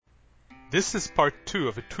This is part 2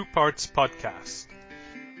 of a 2-parts podcast.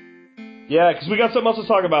 Yeah, because we got something else to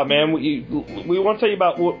talk about, man. We want to tell you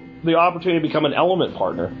about the opportunity to become an element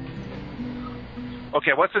partner.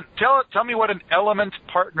 Okay, tell me what an element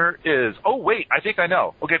partner is. Oh, wait, I think I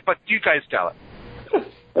know. Okay, but you guys tell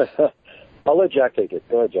it. I'll let Jack take it.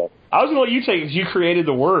 Go ahead, Jack. I was going to let you take it because you created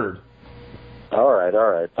the word. All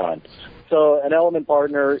right, fine. So an element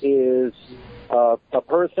partner is a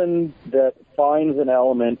person that finds an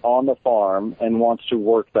element on the farm and wants to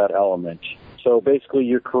work that element. So basically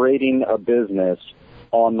you're creating a business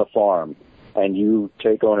on the farm, and you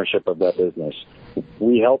take ownership of that business.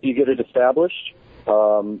 We help you get it established,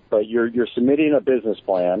 but you're submitting a business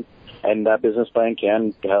plan, and that business plan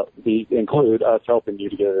can include us helping you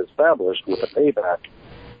to get it established with a payback.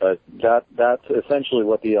 But that's essentially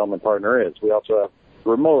what the element partner is. We also have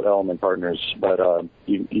remote element partners, but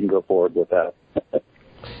you can go forward with that.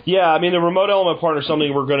 Yeah, I mean, the remote element partner is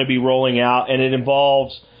something we're going to be rolling out, and it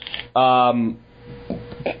involves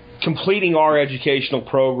completing our educational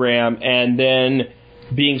program and then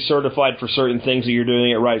being certified for certain things that you're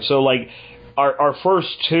doing it right. So, like, our first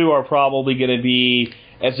two are probably going to be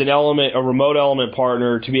as a remote element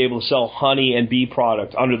partner to be able to sell honey and bee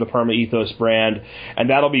product under the PermaEthos brand, and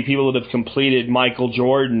that'll be people that have completed Michael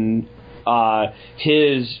Jordan,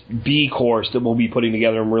 his bee course that we'll be putting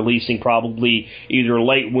together and releasing probably either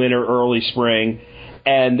late winter, early spring.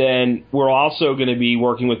 And then we're also going to be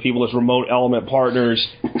working with people as remote element partners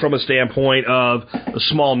from a standpoint of a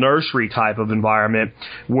small nursery type of environment,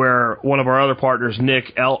 where one of our other partners,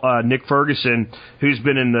 Nick Ferguson, who's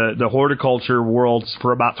been in the horticulture world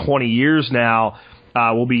for about 20 years now,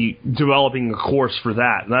 will be developing a course for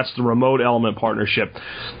that. And that's the remote element partnership.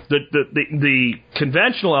 The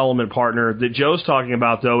conventional element partner that Joe's talking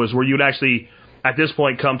about, though, is where you'd actually, at this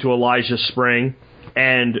point, come to Elijah Spring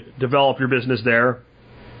and develop your business there.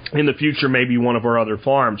 In the future, maybe one of our other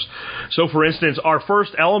farms. So, for instance, our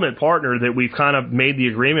first element partner that we've kind of made the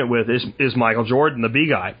agreement with is Michael Jordan, the bee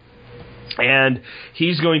guy. And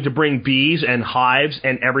he's going to bring bees and hives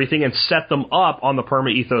and everything and set them up on the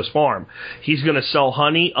PermaEthos farm. He's going to sell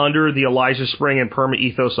honey under the Elijah Spring and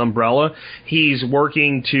PermaEthos umbrella. He's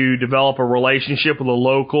working to develop a relationship with a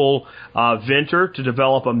local vintner to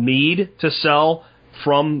develop a mead to sell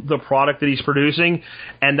from the product that he's producing.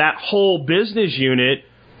 And that whole business unit,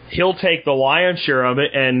 he'll take the lion's share of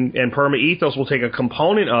it, and PermaEthos will take a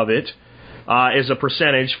component of it as a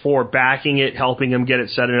percentage for backing it, helping him get it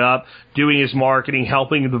set it up, doing his marketing,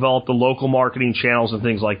 helping him develop the local marketing channels and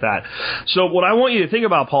things like that. So what I want you to think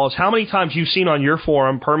about, Paul, is how many times you've seen on your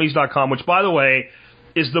forum, permies.com, which, by the way,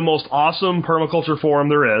 is the most awesome permaculture forum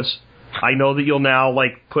there is. I know that you'll now,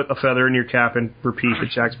 put a feather in your cap and repeat that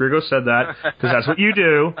Jack Spirgo said that, because that's what you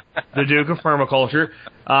do, the Duke of Permaculture.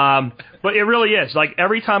 But it really is.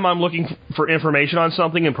 Every time I'm looking for information on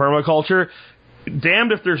something in permaculture,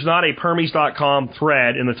 damned if there's not a permies.com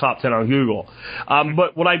thread in the top 10 on Google.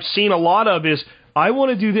 But what I've seen a lot of is, I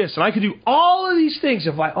want to do this, and I could do all of these things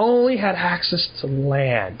if I only had access to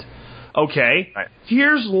land. Okay, right.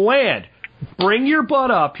 Here's land. Bring your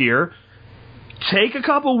butt up here. Take a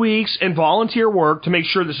couple weeks and volunteer work to make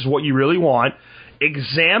sure this is what you really want.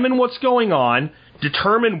 Examine what's going on.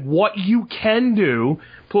 Determine what you can do.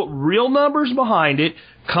 Put real numbers behind it.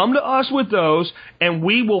 Come to us with those, and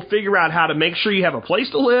we will figure out how to make sure you have a place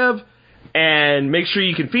to live and make sure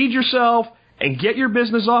you can feed yourself and get your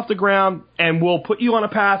business off the ground, and we'll put you on a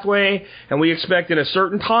pathway, and we expect in a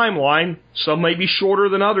certain timeline, some may be shorter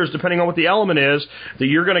than others depending on what the element is, that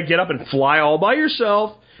you're going to get up and fly all by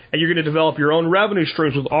yourself, and you're going to develop your own revenue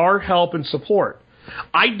streams with our help and support.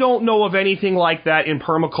 I don't know of anything like that in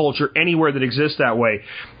permaculture anywhere that exists that way.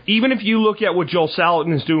 Even if you look at what Joel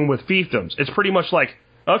Salatin is doing with fiefdoms, it's pretty much like,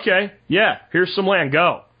 okay, yeah, here's some land,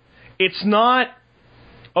 go. It's not,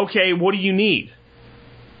 okay, what do you need?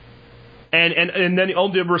 And then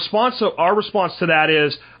the response, our response to that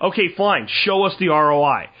is, okay, fine, show us the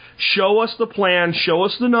ROI. Show us the plan, show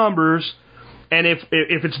us the numbers, and if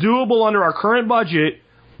it's doable under our current budget,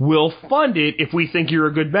 we'll fund it if we think you're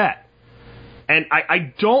a good bet. And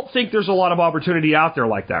I don't think there's a lot of opportunity out there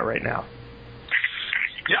like that right now.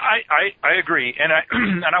 Yeah, I agree. And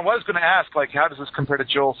I was going to ask, how does this compare to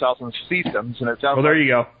Joel Salatin's fiefdoms? And it sounds there you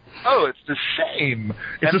go. Oh, it's the same.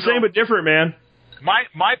 It's the same but different, man.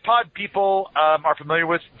 My pod people are familiar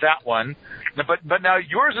with that one. But now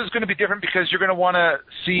yours is going to be different because you're going to want to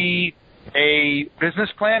see a business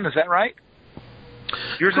plan. Is that right?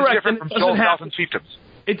 Yours Correct. Is different from Joel Salatin's fiefdoms.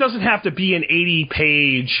 It doesn't have to be an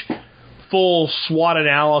 80-page full SWOT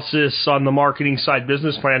analysis on the marketing side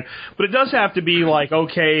business plan, but it does have to be like,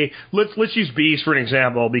 okay, let's use bees for an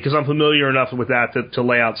example, because I'm familiar enough with that to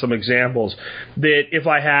lay out some examples. That if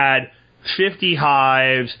I had 50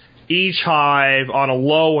 hives, each hive on a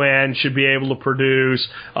low end should be able to produce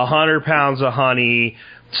 100 pounds of honey.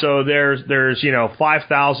 So there's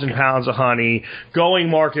 5,000 pounds of honey. Going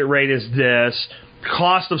market rate is this.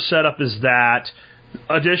 Cost of setup is that.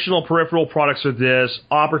 Additional peripheral products are this.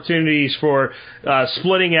 Opportunities for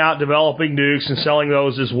splitting out, developing nukes, and selling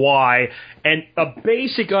those is Y. And a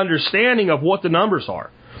basic understanding of what the numbers are.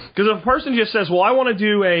 Because if a person just says, well, I want to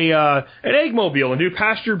do an egg mobile and do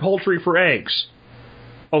pastured poultry for eggs.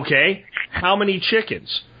 Okay, how many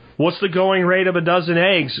chickens? What's the going rate of a dozen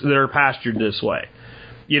eggs that are pastured this way?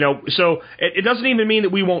 So it doesn't even mean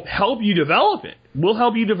that we won't help you develop it. We'll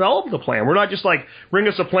help you develop the plan. We're not just like, bring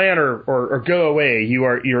us a plan or go away.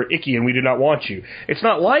 You're icky and we do not want you. It's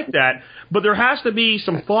not like that, but there has to be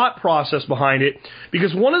some thought process behind it,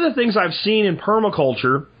 because one of the things I've seen in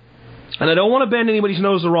permaculture, and I don't want to bend anybody's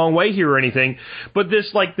nose the wrong way here or anything, but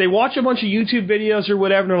this, like, they watch a bunch of YouTube videos or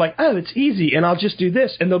whatever, and they're like, oh, it's easy, and I'll just do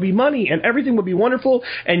this, and there'll be money, and everything will be wonderful,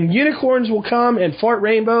 and unicorns will come and fart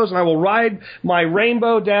rainbows, and I will ride my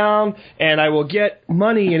rainbow down, and I will get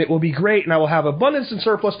money, and it will be great, and I will have abundance and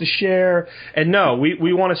surplus to share. And no,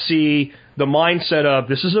 we want to see the mindset of,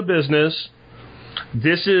 this is a business.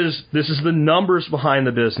 This is the numbers behind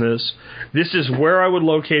the business. This is where I would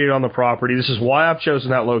locate it on the property. This is why I've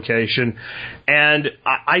chosen that location. And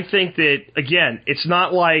I think that, again, it's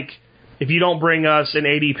not like if you don't bring us an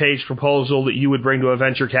 80-page proposal that you would bring to a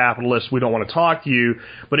venture capitalist, we don't want to talk to you.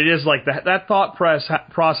 But it is like that thought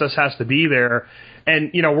process has to be there.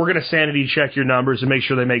 And, we're going to sanity check your numbers and make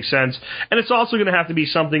sure they make sense. And it's also going to have to be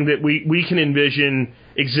something that we can envision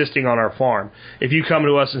existing on our farm. If you come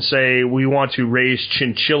to us and say, we want to raise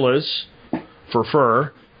chinchillas for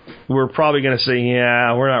fur, we're probably going to say,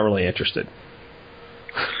 yeah, we're not really interested.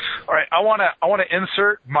 All right, I want to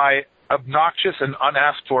insert my obnoxious and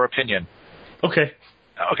unasked for opinion. Okay.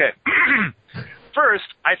 First,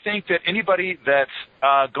 I think that anybody that's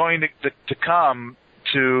going to come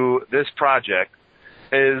to this project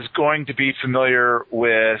is going to be familiar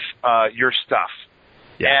with your stuff.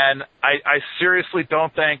 Yeah. And I seriously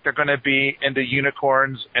don't think they're going to be into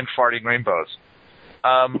unicorns and farting rainbows.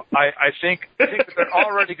 I think that they're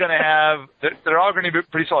already going to they're all going to be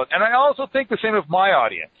pretty solid. And I also think the same of my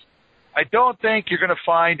audience. I don't think you're going to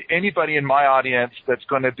find anybody in my audience that's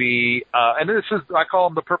going to be, and I call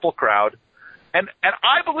them the purple crowd. And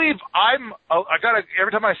I believe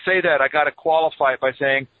every time I say that, I got to qualify it by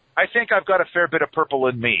saying, I think I've got a fair bit of purple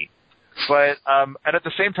in me. But, and at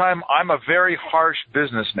the same time, I'm a very harsh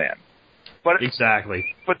businessman. But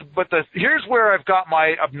exactly. But here's where I've got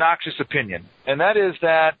my obnoxious opinion, and that is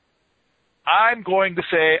that I'm going to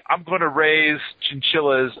say I'm going to raise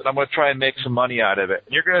chinchillas and I'm going to try and make some money out of it.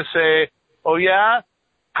 And you're going to say, oh yeah?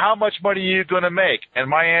 How much money are you going to make? And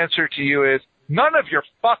my answer to you is, none of your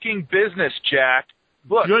fucking business, Jack.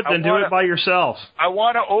 Look, good, then do it by yourself. I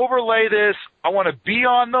want to overlay this. I want to be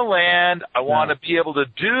on the land. I want to be able to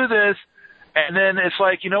do this. And then it's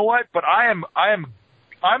like, you know what? But I'm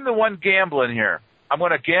the one gambling here. I'm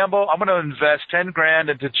going to gamble. I'm going to invest $10,000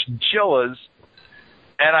 into chinchillas,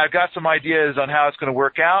 and I've got some ideas on how it's going to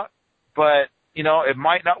work out. But it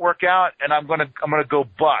might not work out, and I'm going to go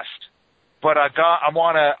bust. But I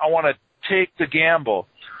want to take the gamble.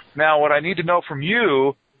 Now, what I need to know from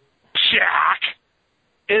you, Jack,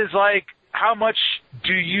 is like, how much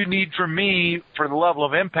do you need from me for the level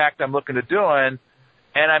of impact I'm looking at doing?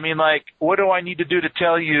 And I mean, like, what do I need to do to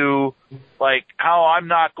tell you, like, how I'm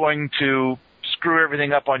not going to screw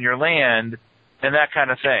everything up on your land and that kind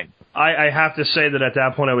of thing? I have to say that at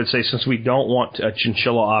that point I would say, since we don't want a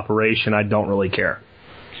chinchilla operation, I don't really care.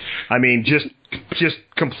 I mean, just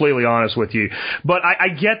completely honest with you. But I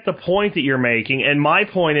get the point that you're making, and my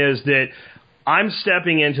point is that I'm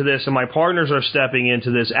stepping into this and my partners are stepping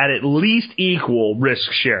into this at least equal risk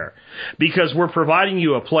share, because we're providing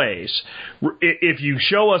you a place. If you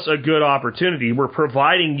show us a good opportunity, we're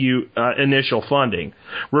providing you initial funding.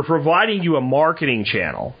 We're providing you a marketing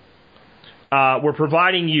channel. We're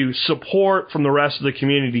providing you support from the rest of the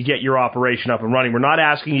community to get your operation up and running. We're not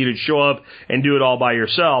asking you to show up and do it all by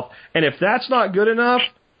yourself. And if that's not good enough,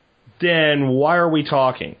 then why are we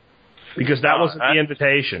talking? Because that wasn't the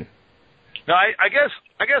invitation. No, I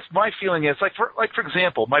guess my feeling is, for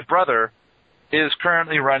example, my brother is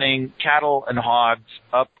currently running cattle and hogs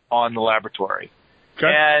up on the laboratory. Okay.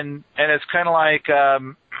 And it's kind of like,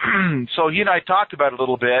 so he and I talked about it a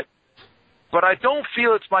little bit, but I don't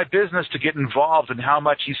feel it's my business to get involved in how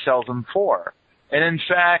much he sells them for. And in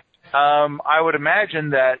fact, I would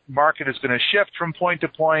imagine that market is going to shift from point to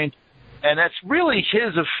point, and that's really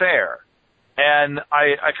his affair. And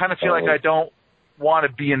I kind of feel like I don't want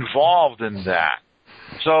to be involved in that.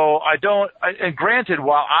 So and granted,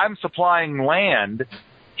 while I'm supplying land,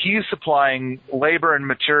 he's supplying labor and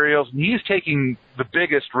materials, and he's taking the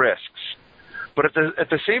biggest risks. But at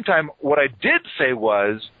the same time, what I did say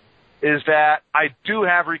is that I do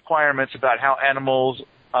have requirements about how animals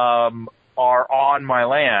are on my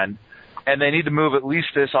land, and they need to move at least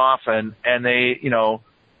this often, and they,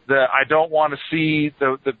 I don't want to see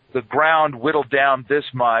the ground whittled down this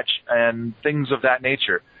much and things of that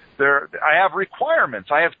nature. I have requirements.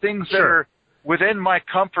 I have things that are within my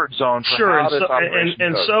comfort zone for how this operation goes.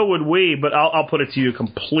 And so would we, but I'll put it to you a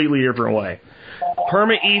completely different way.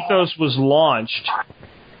 PermaEthos was launched,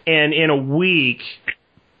 and in a week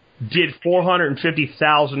did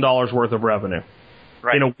 $450,000 worth of revenue.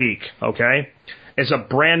 Right. In a week, okay? It's a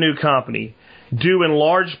brand new company, due in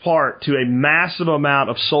large part to a massive amount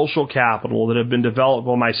of social capital that have been developed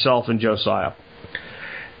by myself and Josiah.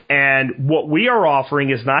 And what we are offering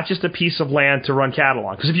is not just a piece of land to run cattle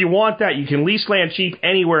on. Because if you want that, you can lease land cheap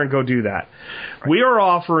anywhere and go do that. Right. We are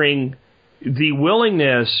offering the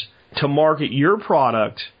willingness to market your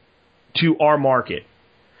product to our market.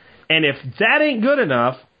 And if that ain't good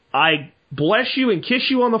enough, I bless you and kiss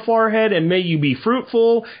you on the forehead, and may you be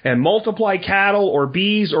fruitful and multiply cattle or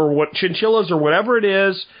bees or chinchillas or whatever it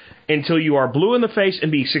is until you are blue in the face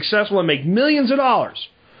and be successful and make millions of dollars.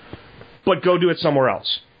 But go do it somewhere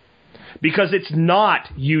else. Because it's not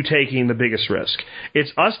you taking the biggest risk.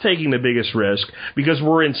 It's us taking the biggest risk because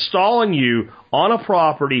we're installing you on a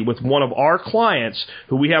property with one of our clients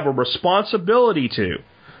who we have a responsibility to.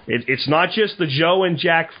 It's not just the Joe and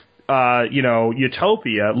Jack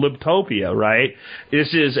Libtopia, right?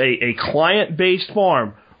 This is a client-based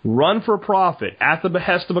farm run for profit at the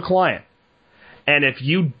behest of a client. And if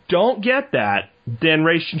you don't get that, then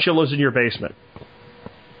raise chinchillas in your basement.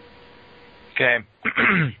 Okay.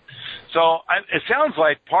 So it sounds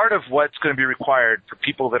like part of what's going to be required for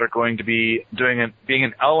people that are going to be being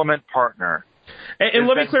an element partner. And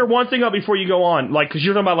let me clear one thing up before you go on, because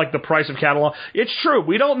you're talking about the price of cattle. It's true.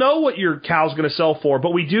 We don't know what your cow's going to sell for,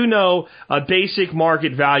 but we do know a basic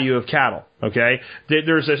market value of cattle. Okay,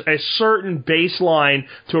 there's a certain baseline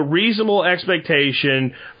to a reasonable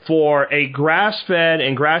expectation for a grass-fed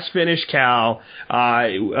and grass-finished cow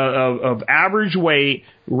of average weight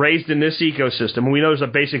raised in this ecosystem. And we know there's a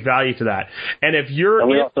basic value to that. And if your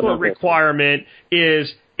input requirement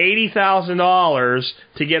is $80,000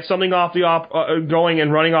 to get something off the going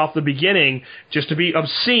and running off the beginning, just to be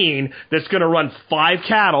obscene, that's going to run 5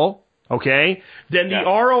 cattle, okay, then the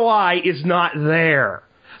ROI is not there.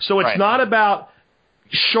 So it's not about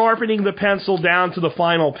sharpening the pencil down to the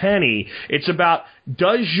final penny. It's about,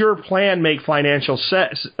 does your plan make financial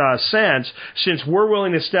sense, since we're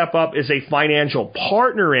willing to step up as a financial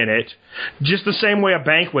partner in it, just the same way a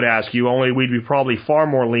bank would ask you, only we'd be probably far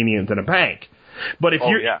more lenient than a bank. But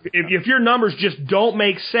if your numbers just don't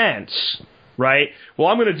make sense, right? Well,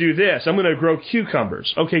 I'm going to do this. I'm going to grow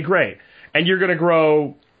cucumbers. Okay, great. And you're going to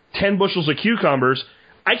grow 10 bushels of cucumbers.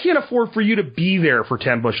 I can't afford for you to be there for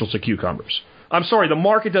 10 bushels of cucumbers. I'm sorry, the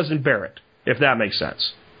market doesn't bear it, if that makes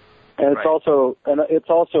sense. And it's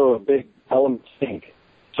also a big element sync.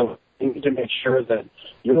 So you need to make sure that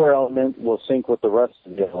your element will sync with the rest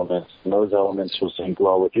of the elements, and those elements will sync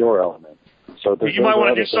well with your element. So you might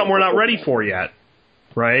want to do something we're not ready for yet,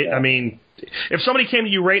 right? Yeah. I mean, if somebody came to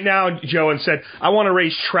you right now, Joe, and said, I want to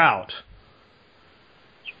raise trout,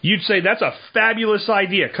 you'd say, that's a fabulous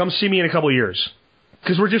idea. Come see me in a couple of years.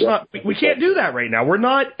 Because we're just we can't do that right now. We're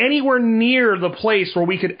not anywhere near the place where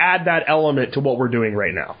we could add that element to what we're doing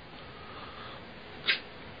right now.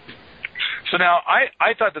 So now,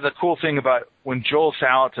 I thought that the cool thing about when Joel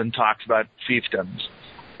Salatin talks about fiefdoms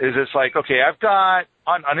is it's like, okay, I've got,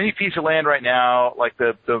 on any piece of land right now, like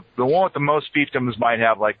the one with the most fiefdoms might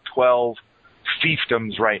have 12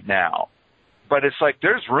 fiefdoms right now. But it's like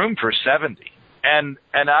there's room for 70. And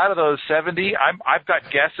out of those 70, I've got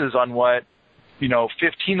guesses on what,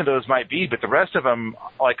 15 of those might be, but the rest of them,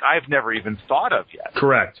 I've never even thought of yet.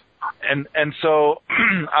 Correct. And so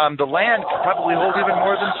the land could probably hold even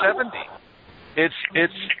more than 70.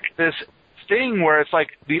 It's this thing where it's like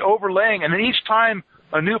the overlaying, and then each time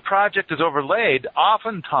a new project is overlaid,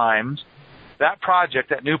 oftentimes that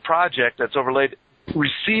new project that's overlaid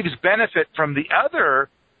receives benefit from the other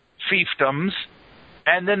fiefdoms,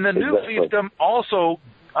 and then the new fiefdom also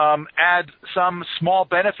add some small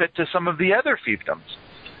benefit to some of the other fiefdoms.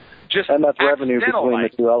 And that's revenue between the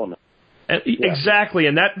two elements. Exactly,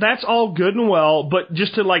 and that's all good and well, but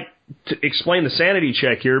just to to explain the sanity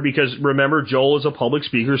check here, because remember, Joel is a public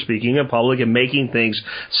speaker speaking in public and making things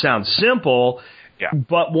sound simple. Yeah.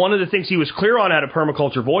 But one of the things he was clear on out of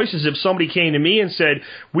Permaculture Voice is if somebody came to me and said,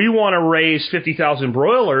 we want to raise 50,000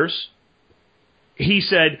 broilers, he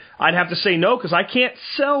said, I'd have to say no because I can't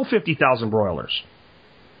sell 50,000 broilers.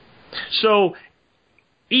 So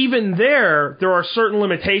even there are certain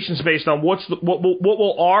limitations based on what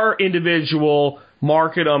will our individual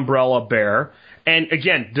market umbrella bear. And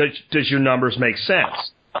again, does your numbers make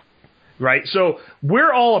sense? Right? So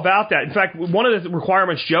we're all about that. In fact, one of the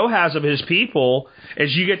requirements Joe has of his people,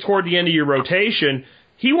 as you get toward the end of your rotation,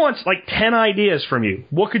 he wants like 10 ideas from you.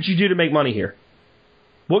 What could you do to make money here?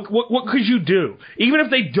 What could you do? Even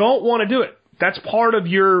if they don't want to do it, that's part of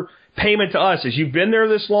your payment to us. As you've been there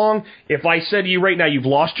this long, if I said to you right now, you've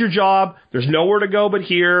lost your job, there's nowhere to go but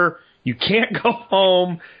here, you can't go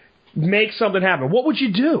home, make something happen. What would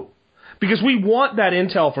you do? Because we want that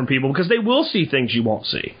intel from people because they will see things you won't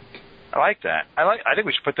see. I like that. I think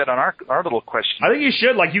we should put that on our little question. I think you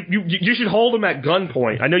should. Like you should hold them at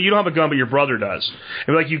gunpoint. I know you don't have a gun, but your brother does.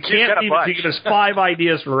 And like you can't even give us 5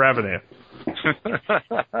 ideas for revenue.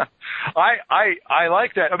 I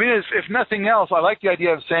like that. I mean, if nothing else, I like the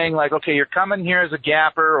idea of saying like, okay, you're coming here as a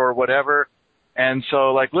gapper or whatever, and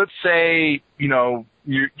so like let's say you're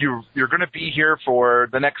going to be here for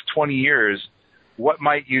the next 20 years. What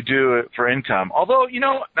might you do for income? Although,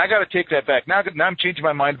 I got to take that back. Now I'm changing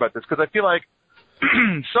my mind about this because I feel like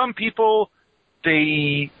some people,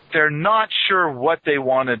 they're not sure what they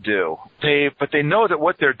want to do. But they know that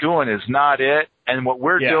what they're doing is not it, and what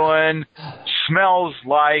we're doing smells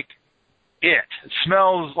like it. It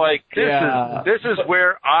smells like this is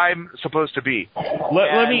where I'm supposed to be.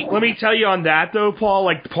 Let me tell you on that though, Paul.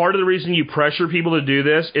 Like part of the reason you pressure people to do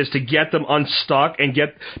this is to get them unstuck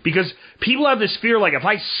because people have this fear like if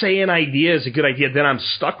I say an idea is a good idea, then I'm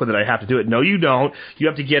stuck with it. I have to do it. No, you don't. You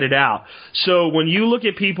have to get it out. So when you look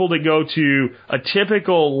at people that go to a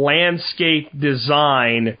typical landscape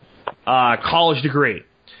design college degree.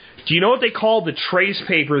 Do you know what they call the trace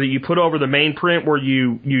paper that you put over the main print where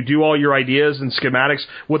you do all your ideas and schematics?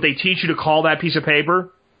 What they teach you to call that piece of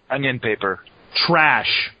paper? Onion paper.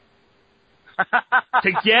 Trash.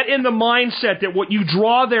 To get in the mindset that what you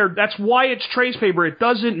draw there, that's why it's trace paper. It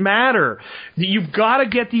doesn't matter. You've got to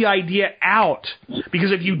get the idea out.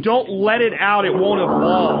 Because if you don't let it out, it won't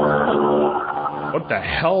evolve. What the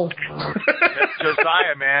hell? That's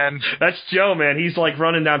Josiah, man. That's Joe, man. He's like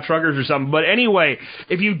running down truckers or something. But anyway,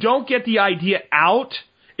 if you don't get the idea out,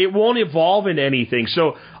 it won't evolve into anything.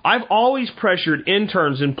 So I've always pressured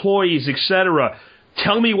interns, employees, etc.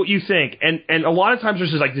 Tell me what you think. And a lot of times there's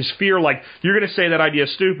just like this fear, like, you're going to say that idea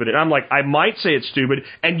is stupid. And I'm like, I might say it's stupid,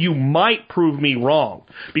 and you might prove me wrong.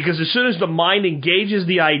 Because as soon as the mind engages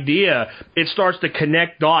the idea, it starts to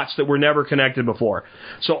connect dots that were never connected before.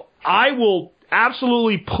 So I will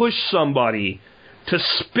absolutely push somebody to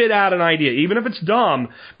spit out an idea, even if it's dumb,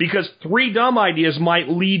 because 3 dumb ideas might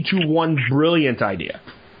lead to 1 brilliant idea.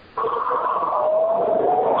 True.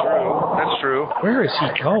 That's true. Where is he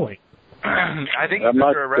going? I think I'm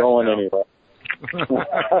not going anywhere.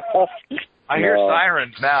 I hear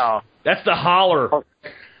sirens now. That's the holler.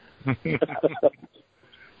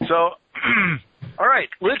 So, all right,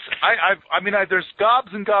 there's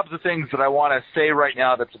gobs and gobs of things that I want to say right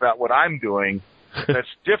now that's about what I'm doing that's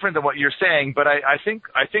different than what you're saying, but I think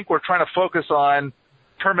we're trying to focus on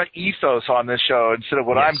PermaEthos on this show instead of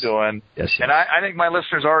what I'm doing. Yes. And I think my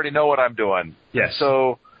listeners already know what I'm doing. Yes.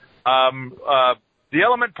 So, the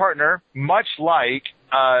Element Partner, much like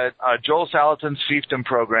Joel Salatin's fiefdom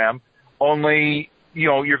program, only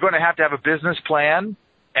you're going to have a business plan,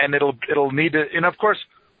 and it'll need to. And of course,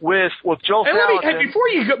 with Joel Salatin,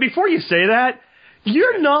 before you say that,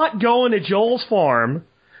 you're not going to Joel's farm,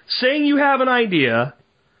 saying you have an idea,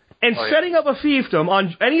 and setting up a fiefdom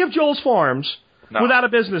on any of Joel's farms without a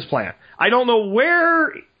business plan. I don't know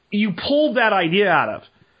where you pulled that idea out of.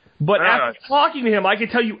 But after talking to him, I can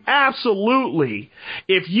tell you absolutely,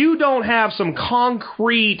 if you don't have some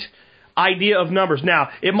concrete idea of numbers. Now,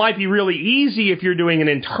 it might be really easy if you're doing an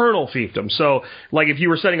internal fiefdom. So, like if you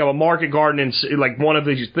were setting up a market garden and like one of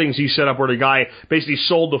these things he set up where the guy basically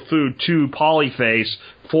sold the food to Polyface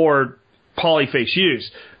for Polyface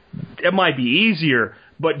use. It might be easier,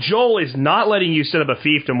 but Joel is not letting you set up a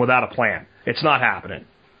fiefdom without a plan. It's not happening.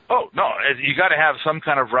 Oh, no, you got to have some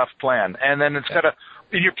kind of rough plan. And then it's got to...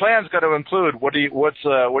 Your plan's got to include what are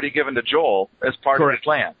you giving to Joel as part of your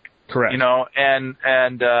plan? Correct. I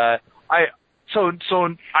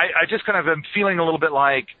just kind of am feeling a little bit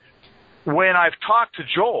like when I've talked to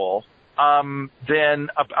Joel, then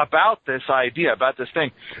about this idea, about this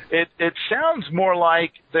thing. It sounds more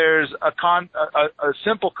like there's a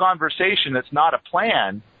simple conversation that's not a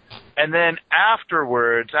plan, and then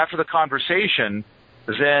afterwards, after the conversation,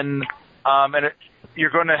 then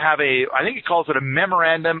you're going to have I think he calls it a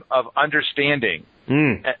memorandum of understanding.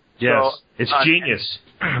 Yes, so, it's genius.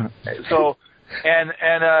 So, and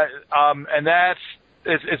that's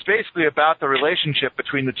it's basically about the relationship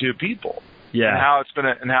between the two people. Yeah. And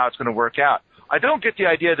how it's gonna work out. I don't get the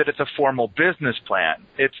idea that it's a formal business plan.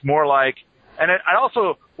 It's more like, I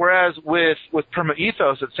also, whereas with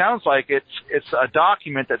PermaEthos, it sounds like it's a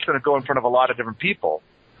document that's going to go in front of a lot of different people.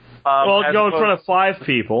 Well, it'll go in front of 5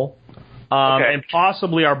 people, and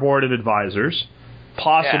possibly our board of advisors.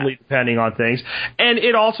 Possibly, depending on things. And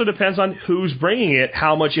it also depends on who's bringing it,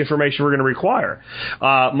 how much information we're going to require.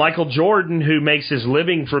 Michael Jordan, who makes his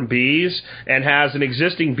living from bees and has an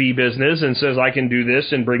existing bee business and says, I can do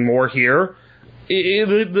this and bring more here,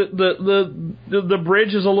 the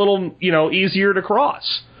bridge is a little, easier to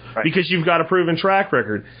cross. Right. Because you've got a proven track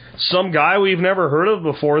record. Some guy we've never heard of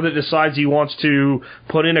before that decides he wants to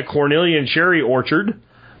put in a Cornelian cherry orchard,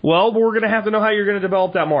 well, we're going to have to know how you're going to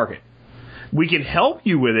develop that market. We can help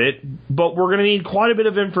you with it, but we're going to need quite a bit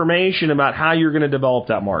of information about how you're going to develop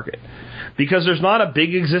that market. Because there's not a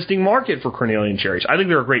big existing market for Cornelian cherries. I think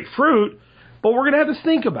they're a great fruit, but we're going to have to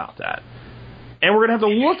think about that. And we're going to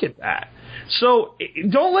have to look at that. So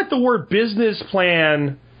don't let the word business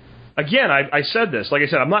plan, again, I said this, like I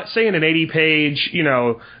said, I'm not saying an 80-page,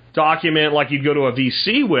 document like you'd go to a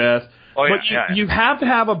VC with. But you have to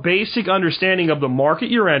have a basic understanding of the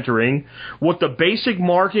market you're entering, what the basic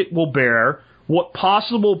market will bear, what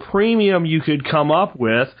possible premium you could come up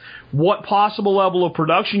with, what possible level of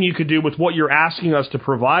production you could do with what you're asking us to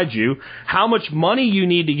provide you, how much money you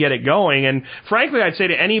need to get it going. And frankly, I'd say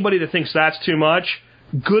to anybody that thinks that's too much,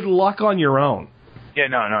 good luck on your own. Yeah,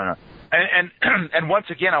 no. And once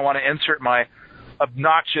again, I want to insert my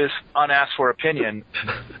obnoxious, unasked for opinion,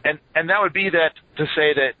 and that would be that to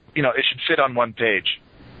say that it should fit on one page.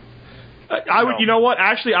 I would,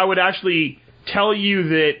 Actually, I would tell you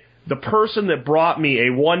that the person that brought me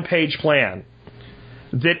a one-page plan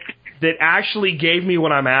that actually gave me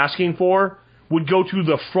what I'm asking for would go to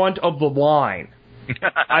the front of the line.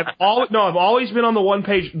 I've always been on the one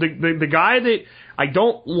page. The guy that I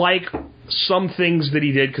don't like some things that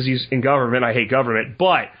he did because he's in government. I hate government,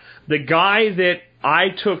 but the guy that I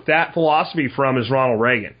took that philosophy from is Ronald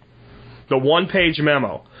Reagan. The one-page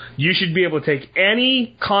memo. You should be able to take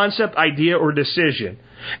any concept, idea, or decision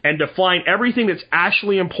and define everything that's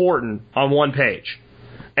actually important on one page.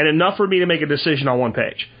 And enough for me to make a decision on one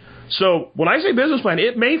page. So when I say business plan,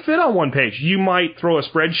 it may fit on one page. You might throw a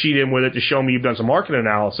spreadsheet in with it to show me you've done some market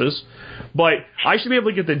analysis. But I should be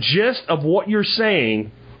able to get the gist of what you're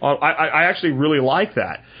saying. I actually really like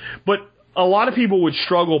that. But a lot of people would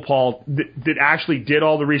struggle, Paul, that actually did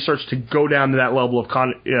all the research to go down to that level of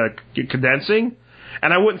condensing,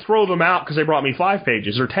 and I wouldn't throw them out because they brought me 5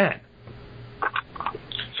 pages or 10.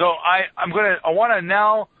 So I want to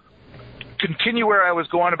now continue where I was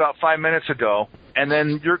going about 5 minutes ago, and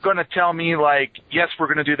then you're going to tell me yes, we're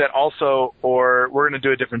going to do that also, or we're going to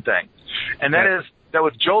do a different thing, and that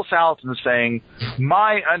was Joel Salatin saying,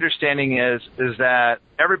 my understanding is that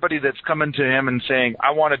everybody that's coming to him and saying,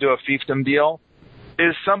 I want to do a fiefdom deal,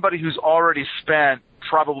 is somebody who's already spent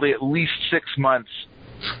probably at least 6 months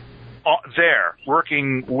there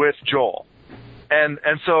working with Joel. And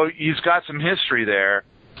so he's got some history there.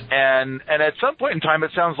 And at some point in time,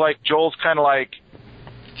 it sounds like Joel's kind of like,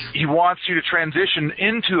 he wants you to transition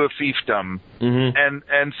into a fiefdom. Mm-hmm.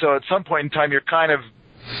 And so at some point in time, it's kind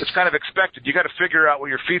of expected. You got to figure out what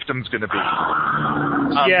your fiefdom's going to be.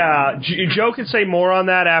 Joe can say more on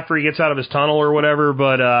that after he gets out of his tunnel or whatever,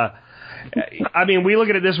 but we look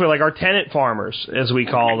at it this way, like our tenant farmers, as we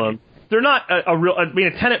call them. They're not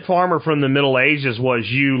a tenant farmer from the Middle Ages was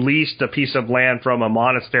you leased a piece of land from a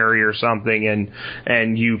monastery or something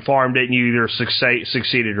and you farmed it and you either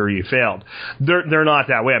succeeded or you failed. They're not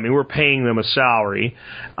that way. We're paying them a salary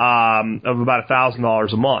of about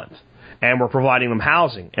 $1,000 a month. And we're providing them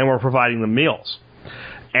housing, and we're providing them meals.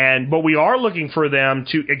 But we are looking for them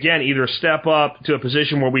to, again, either step up to a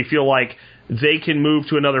position where we feel like they can move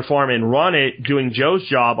to another farm and run it, doing Joe's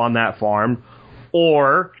job on that farm,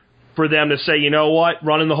 or for them to say, you know what,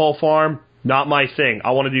 running the whole farm, not my thing.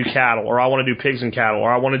 I want to do cattle, or I want to do pigs and cattle,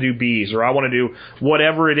 or I want to do bees, or I want to do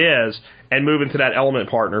whatever it is, and move into that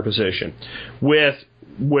element partner position. With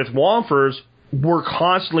Wamfers, we're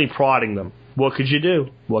constantly prodding them. What could you do?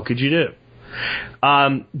 What could you do?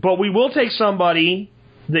 But we will take somebody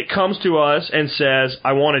that comes to us and says,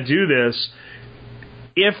 I want to do this,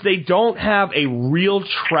 If they don't have a real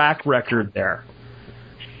track record there,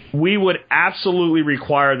 we would absolutely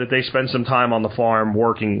require that they spend some time on the farm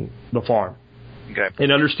working the farm. Okay.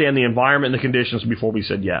 And understand the environment and the conditions before we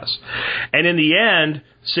said yes. And in the end,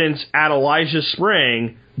 since at Elijah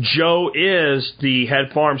Spring, Joe is the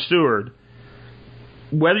head farm steward,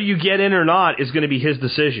 whether you get in or not is going to be his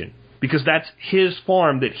decision, because that's his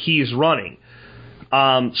farm that he's running.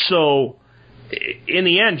 So in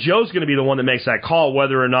the end, Joe's going to be the one that makes that call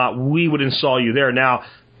whether or not we would install you there. Now,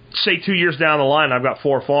 say 2 years down the line, I've got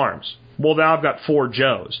 4 farms. Well, now I've got 4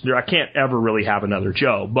 Joes. I can't ever really have another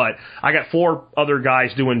Joe, but I got 4 other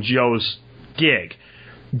guys doing Joe's gig.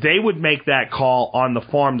 They would make that call on the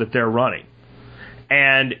farm that they're running.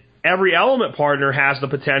 And every element partner has the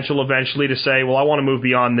potential eventually to say, well, I want to move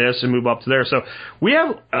beyond this and move up to there. So we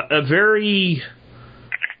have a very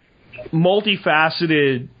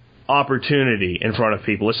multifaceted opportunity in front of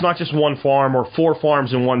people. It's not just one farm or 4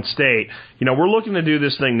 farms in one state. We're looking to do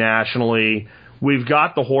this thing nationally. We've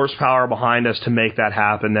got the horsepower behind us to make that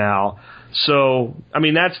happen now. So,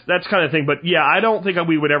 that's kind of thing. But, yeah, I don't think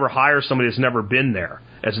we would ever hire somebody that's never been there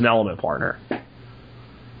as an element partner.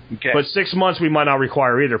 Okay. But 6 months we might not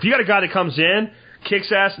require either. If you got a guy that comes in,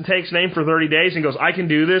 kicks ass and takes name for 30 days and goes, I can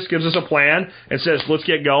do this, gives us a plan, and says, let's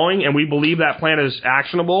get going, and we believe that plan is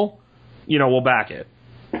actionable, we'll back it.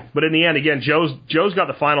 But in the end, again, Joe's got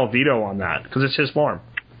the final veto on that because it's his farm.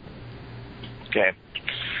 Okay.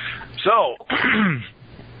 So,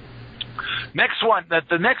 next one,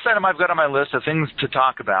 the next item I've got on my list of things to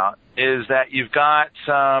talk about is that you've got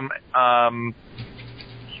some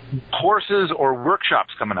courses or workshops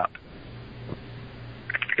coming up.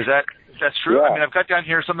 That's true? Yeah. I've got down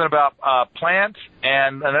here something about plants,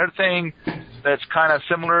 and another thing that's kind of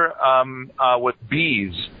similar with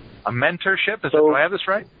bees, a mentorship. Do I have this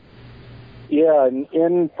right? Yeah,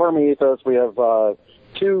 in PermaEthos we have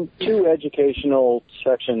two educational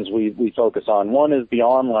sections we focus on. One is the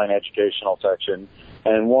online educational section,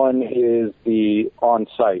 and one is the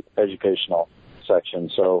on-site educational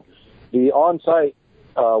section. So the on-site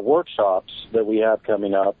workshops that we have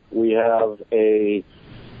coming up, we have a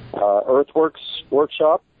earthworks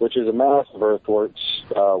workshop, which is a massive earthworks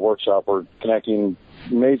workshop. We're connecting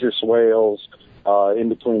major swales in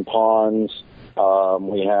between ponds.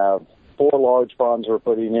 We have 4 large ponds we're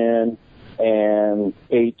putting in and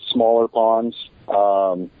 8 smaller ponds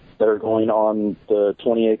that are going on the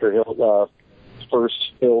 20-acre hill, first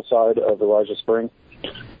hillside of Elijah Spring.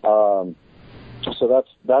 So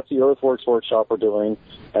that's the earthworks workshop we're doing.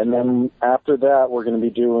 And then after that, we're going to be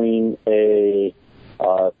doing a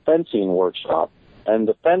fencing workshop. And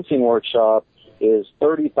the fencing workshop is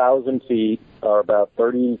 30,000 feet, or about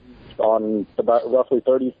roughly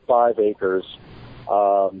 35 acres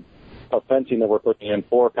of fencing that we're putting in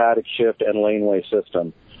for paddock shift and laneway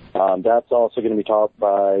system. That's also going to be taught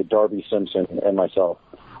by Darby Simpson and myself.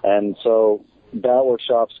 And so that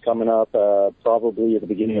workshop's coming up probably at the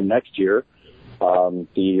beginning of next year.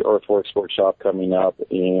 The earthworks workshop coming up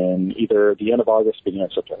in either the end of August, beginning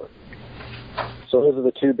of September. So those are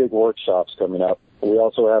the 2 big workshops coming up. We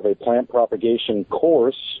also have a plant propagation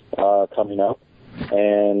course coming up,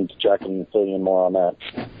 and Jack can fill you in more on that.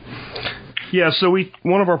 Yeah, so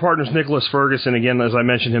one of our partners, Nicholas Ferguson, again, as I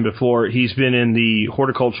mentioned him before, he's been in the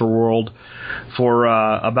horticulture world for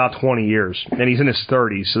about 20 years, and he's in his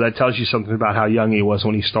 30s, so that tells you something about how young he was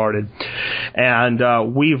when he started. And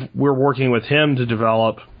we're working with him to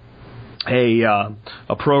develop a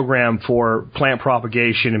program for plant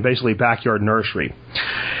propagation and basically backyard nursery.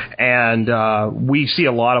 And we see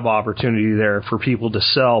a lot of opportunity there for people to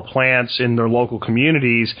sell plants in their local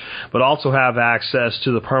communities, but also have access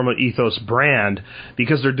to the PermaEthos brand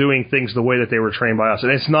because they're doing things the way that they were trained by us.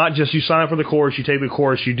 And it's not just you sign up for the course, you take the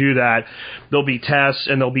course, you do that. There'll be tests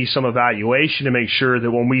and there'll be some evaluation to make sure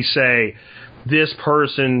that when we say this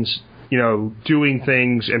person's doing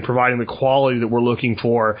things and providing the quality that we're looking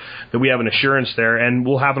for, that we have an assurance there. And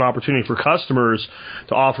we'll have an opportunity for customers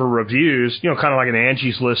to offer reviews, kind of like an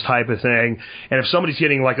Angie's List type of thing. And if somebody's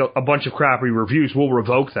getting like a bunch of crappy reviews, we'll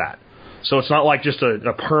revoke that. So it's not like just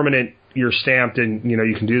a permanent, you're stamped and,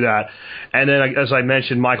 you can do that. And then, as I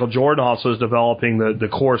mentioned, Michael Jordan also is developing the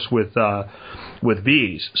course with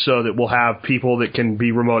bees, so that we'll have people that can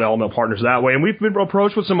be remote element partners that way. And we've been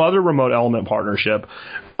approached with some other remote element partnership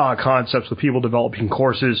concepts with people developing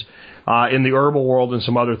courses in the herbal world and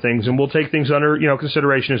some other things. And we'll take things under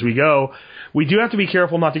consideration as we go. We do have to be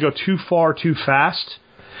careful not to go too far too fast,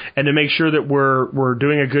 and to make sure that we're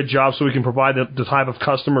doing a good job so we can provide the type of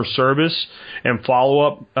customer service and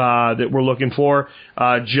follow-up that we're looking for.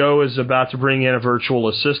 Joe is about to bring in a virtual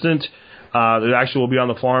assistant They actually will be on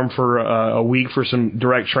the farm for a week for some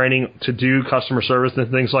direct training to do customer service and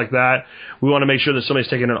things like that. We want to make sure that somebody's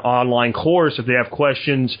taking an online course. If they have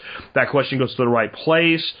questions, that question goes to the right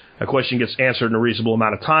place. A question gets answered in a reasonable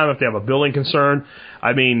amount of time if they have a billing concern.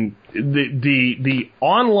 I mean, the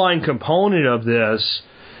online component of this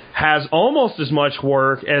has almost as much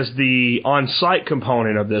work as the on-site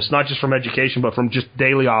component of this, not just from education, but from just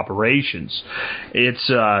daily operations. It's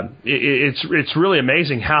really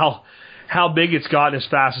amazing how big it's gotten as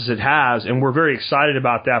fast as it has, and we're very excited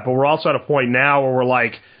about that. But we're also at a point now where we're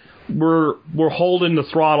like, we're holding the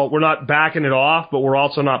throttle. We're not backing it off, but we're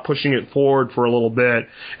also not pushing it forward for a little bit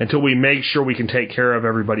until we make sure we can take care of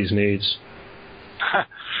everybody's needs.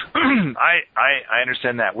 I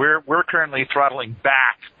understand that. We're currently throttling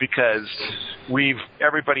back because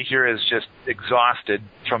everybody here is just exhausted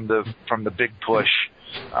from the big push.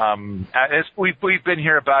 We've been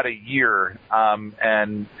here about a year,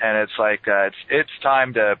 and it's like it's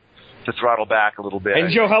time to throttle back a little bit. And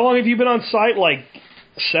Joe, how long have you been on site? Like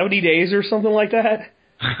 70 days or something like that?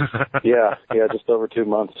 Yeah, just over 2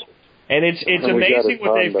 months. And it's amazing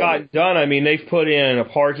what they've gotten done. I mean, they've put in a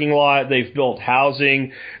parking lot. They've built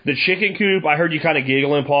housing. The chicken coop, I heard you kind of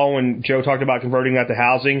giggling, Paul, when Joe talked about converting that to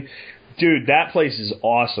housing. Dude, that place is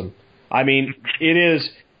awesome. I mean, it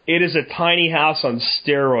is a tiny house on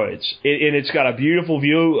steroids. And it's got a beautiful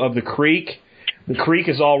view of the creek. The creek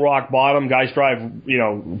is all rock bottom. Guys drive,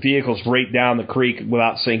 vehicles right down the creek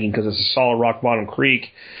without sinking because it's a solid rock bottom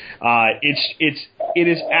creek. It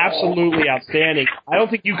is absolutely outstanding. I don't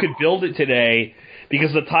think you could build it today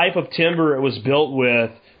because the type of timber it was built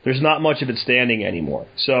with, there's not much of it standing anymore.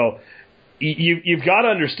 So you've got to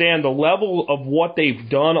understand the level of what they've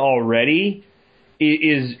done already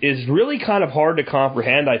is really kind of hard to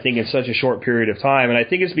comprehend, I think, in such a short period of time. And I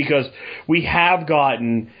think it's because we have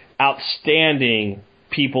gotten outstanding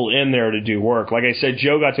people in there to do work. Like I said,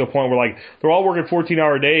 Joe got to a point where they're all working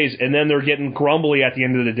 14-hour days and then they're getting grumbly at the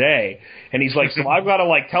end of the day. And he's like, so I've got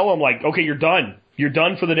to tell them okay, you're done. You're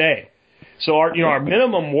done for the day. So our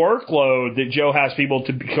minimum workload that Joe has people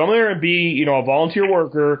to come there and be, a volunteer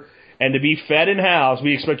worker and to be fed and housed,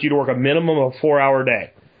 we expect you to work a minimum of a 4-hour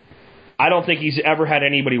day. I don't think he's ever had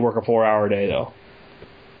anybody work a 4-hour day though.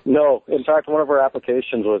 No, in fact, one of our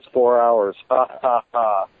applications was 4 hours.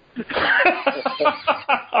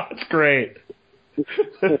 That's great.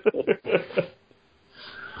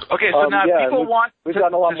 Okay, so now people want... We've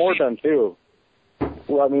gotten a lot more done, too.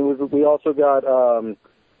 Well, I mean, we also got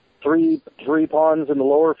three ponds in the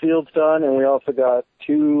lower fields done, and we also got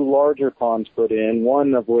 2 larger ponds put in,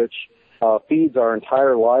 one of which feeds our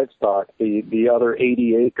entire livestock, the other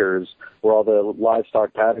 80 acres where all the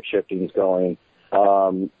livestock paddock shifting is going,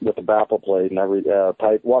 with the baffle plate and every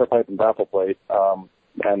water pipe and baffle plate.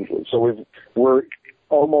 And so we're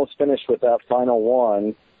almost finished with that final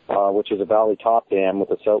one, which is a valley top dam with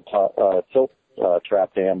a silt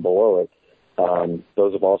trap dam below it.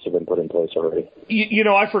 Those have also been put in place already.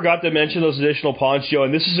 I forgot to mention those additional ponds, Joe,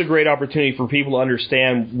 and this is a great opportunity for people to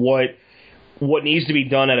understand what needs to be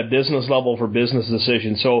done at a business level for business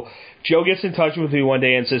decisions. So Joe gets in touch with me one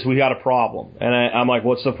day and says, we got a problem. And I'm like,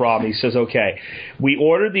 what's the problem? He says, okay, we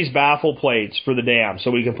ordered these baffle plates for the dam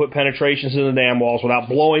so we can put penetrations in the dam walls without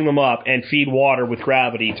blowing them up and feed water with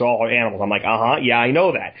gravity to all our animals. I'm like, yeah, I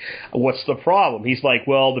know that. What's the problem? He's like,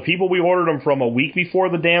 well, the people we ordered them from a week before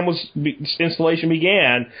the dam installation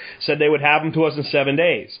began said they would have them to us in 7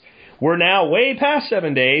 days. We're now way past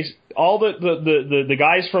 7 days. All the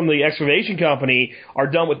guys from the excavation company are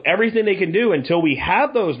done with everything they can do until we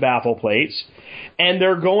have those baffle plates, and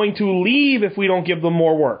they're going to leave if we don't give them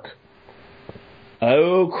more work.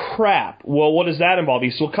 Oh, crap. Well, what does that involve?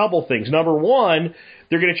 So a couple things. Number one,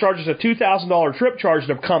 they're going to charge us a $2,000 trip charge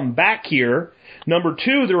to come back here. Number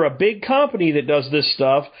two, they're a big company that does this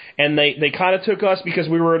stuff, and they kind of took us because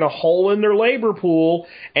we were in a hole in their labor pool,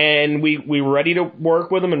 and we were ready to work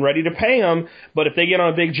with them and ready to pay them, but if they get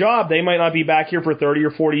on a big job, they might not be back here for 30 or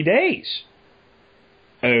 40 days.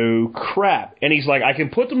 Oh, crap. And he's like, I can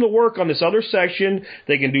put them to work on this other section.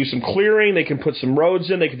 They can do some clearing. They can put some roads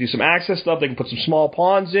in. They can do some access stuff. They can put some small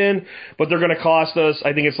ponds in, but they're going to cost us,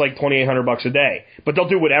 I think it's like $2,800 a day. But they'll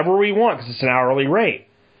do whatever we want because it's an hourly rate.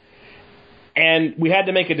 And we had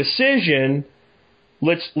to make a decision.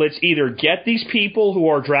 Let's either get these people who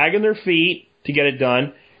are dragging their feet to get it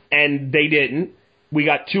done, and they didn't. We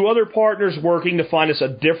got 2 other partners working to find us a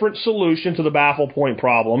different solution to the baffle point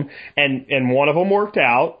problem, and one of them worked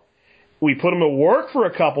out. We put them to work for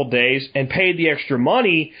a couple days and paid the extra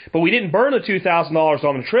money, but we didn't burn the $2,000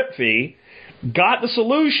 on the trip fee, got the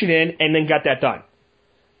solution in, and then got that done.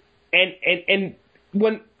 And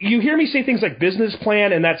when you hear me say things like business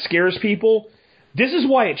plan and that scares people, this is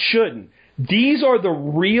why it shouldn't. These are the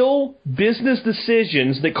real business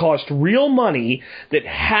decisions that cost real money that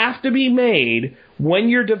have to be made when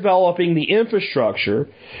you're developing the infrastructure,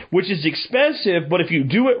 which is expensive, but if you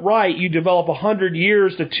do it right, you develop 100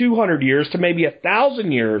 years to 200 years to maybe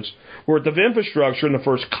 1,000 years worth of infrastructure in the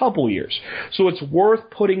first couple years. So it's worth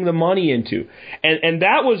putting the money into. And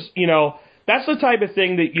that was, that's the type of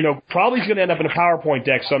thing that, probably is going to end up in a PowerPoint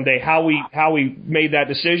deck someday, how we made that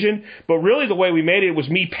decision. But really the way we made it was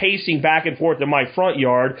me pacing back and forth in my front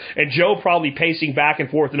yard and Joe probably pacing back and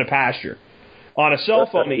forth in a pasture on a cell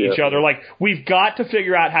phone to each other. Like, we've got to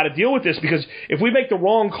figure out how to deal with this, because if we make the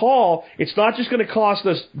wrong call, it's not just going to cost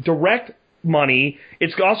us direct money,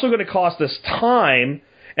 it's also going to cost us time,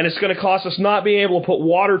 and it's going to cost us not being able to put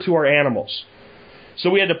water to our animals. So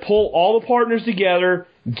we had to pull all the partners together,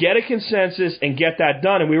 get a consensus, and get that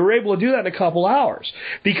done. And we were able to do that in a couple hours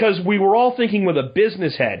because we were all thinking with a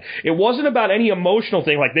business head. It wasn't about any emotional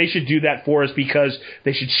thing like they should do that for us because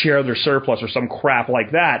they should share their surplus or some crap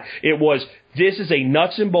like that. It was, this is a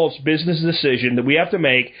nuts and bolts business decision that we have to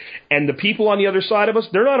make, and the people on the other side of us,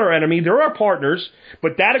 they're not our enemy, they're our partners,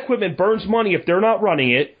 but that equipment burns money if they're not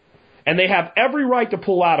running it, and they have every right to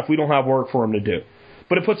pull out if we don't have work for them to do.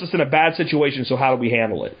 But it puts us in a bad situation, so how do we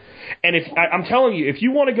handle it? And I'm telling you, if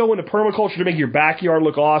you want to go into permaculture to make your backyard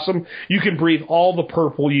look awesome, you can breathe all the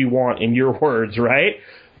purple you want, in your words, right?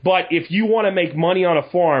 But if you want to make money on a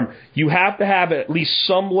farm, you have to have at least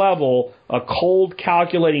some level of cold,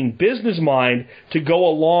 calculating business mind to go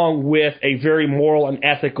along with a very moral and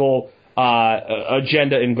ethical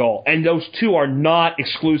agenda and goal. And those two are not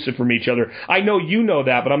exclusive from each other. I know you know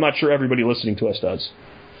that, but I'm not sure everybody listening to us does.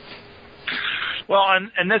 Well,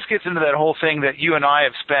 and this gets into that whole thing that you and I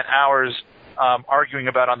have spent hours arguing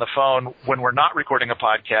about on the phone when we're not recording a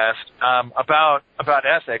podcast about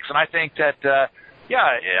ethics. And I think that,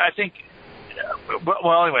 anyway,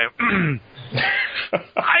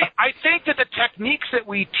 I think that the techniques that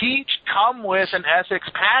we teach come with an ethics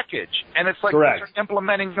package. And it's like, when you're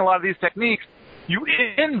implementing a lot of these techniques, you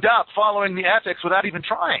end up following the ethics without even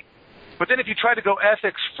trying. But then if you try to go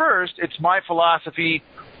ethics first, it's my philosophy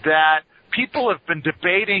that people have been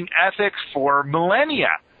debating ethics for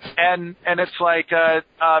millennia. And it's like,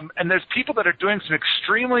 and there's people that are doing some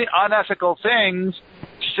extremely unethical things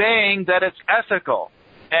saying that it's ethical.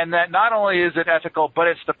 And that not only is it ethical, but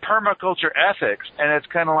it's the permaculture ethics. And it's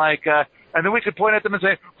kind of like, and then we could point at them and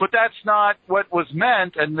say, but that's not what was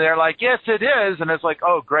meant. And they're like, yes, it is. And it's like,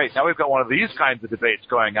 oh, great. Now we've got one of these kinds of debates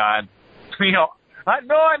going on. No,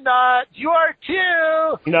 I'm not. You are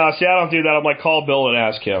too. No, see, I don't do that. I'm like, call Bill and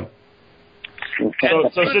ask him.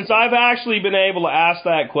 So since I've actually been able to ask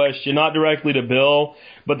that question, not directly to Bill,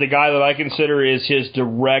 but the guy that I consider is his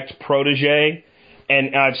direct protege,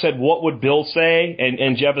 and I've said, what would Bill say?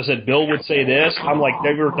 And Jeff has said, Bill would say this. I'm like,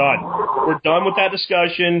 we're done. We're done with that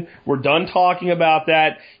discussion. We're done talking about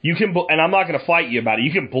that. You can, and I'm not going to fight you about it.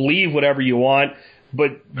 You can believe whatever you want,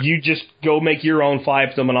 but you just go make your own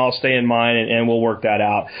fiefdom, and I'll stay in mine, and we'll work that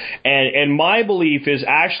out. And my belief is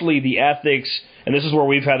actually the ethics, and this is where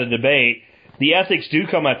we've had a debate, the ethics do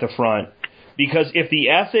come at the front, because if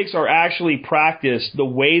the ethics are actually practiced the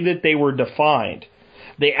way that they were defined,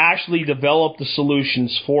 they actually develop the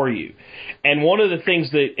solutions for you. And one of the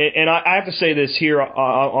things that, and I have to say this here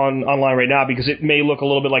online right now because it may look a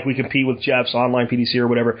little bit like we compete with Jeff's online PDC or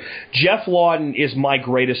whatever. Jeff Lawton is my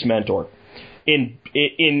greatest mentor in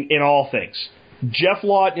all things. Jeff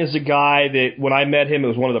Lawton is a guy that when I met him, it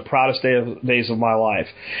was one of the proudest days of my life.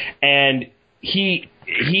 And he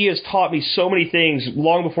has taught me so many things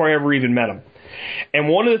long before I ever even met him. And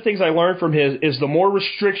one of the things I learned from him is the more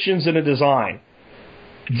restrictions in a design,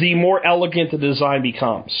 the more elegant the design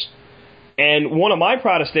becomes. And one of my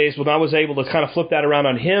proudest days when I was able to kind of flip that around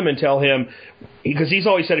on him and tell him, because he's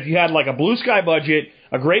always said if you had like a blue sky budget,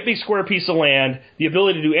 a great big square piece of land, the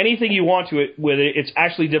ability to do anything you want to it with it, it's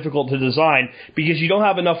actually difficult to design because you don't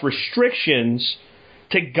have enough restrictions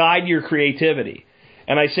to guide your creativity.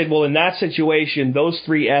 And I said, well, in that situation, those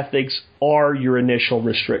three ethics are your initial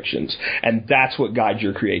restrictions, and that's what guides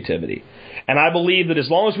your creativity. And I believe that as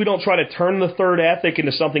long as we don't try to turn the third ethic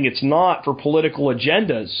into something it's not for political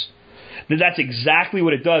agendas, then that's exactly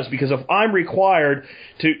what it does. Because if I'm required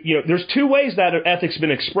to, there's two ways that ethic's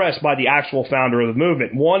been expressed by the actual founder of the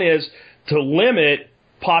movement. One is to limit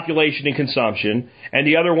population and consumption, and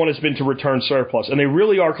the other one has been to return surplus. And they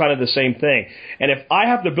really are kind of the same thing. And if I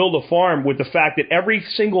have to build a farm with the fact that every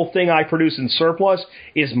single thing I produce in surplus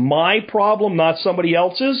is my problem, not somebody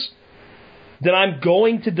else's, then I'm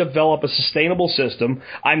going to develop a sustainable system,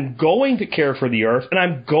 I'm going to care for the earth, and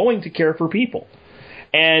I'm going to care for people.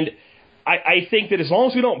 And I think that as long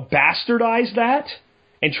as we don't bastardize that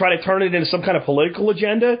and try to turn it into some kind of political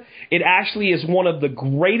agenda, it actually is one of the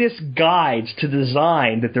greatest guides to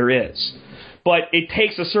design that there is. But it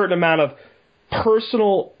takes a certain amount of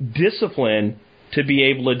personal discipline to be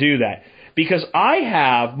able to do that. Because I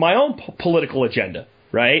have my own political agenda,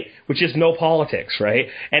 right? Which is no politics, right?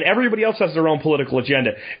 And everybody else has their own political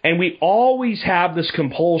agenda. And we always have this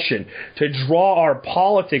compulsion to draw our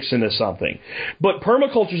politics into something. But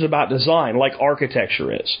permaculture is about design, like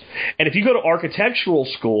architecture is. And if you go to architectural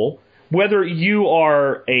school, whether you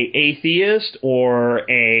are a atheist or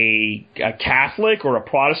a Catholic or a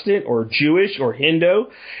Protestant or Jewish or Hindu,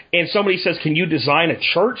 and somebody says, can you design a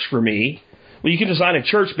church for me? Well, you can design a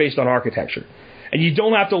church based on architecture. And you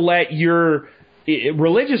don't have to let your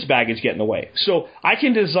religious baggage get in the way. So I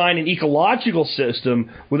can design an ecological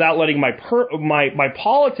system without letting my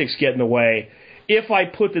politics get in the way if I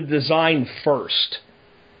put the design first.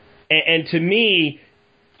 And to me,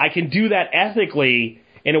 I can do that ethically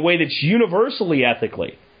in a way that's universally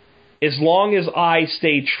ethically, as long as I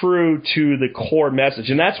stay true to the core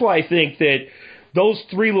message. And that's why I think that those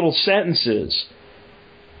three little sentences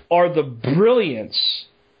are the brilliance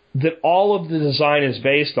that all of the design is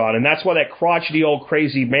based on. And that's why that crotchety old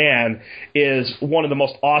crazy man is one of the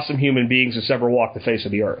most awesome human beings that's ever walked the face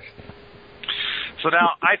of the earth. So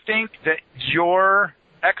now I think that your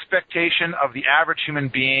expectation of the average human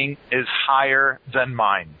being is higher than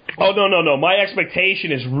mine. Oh, no. My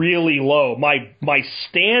expectation is really low. My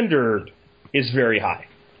standard is very high.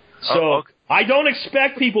 So okay. I don't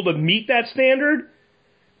expect people to meet that standard,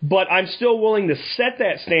 but I'm still willing to set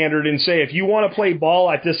that standard and say, if you want to play ball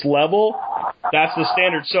at this level, that's the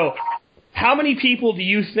standard. So how many people do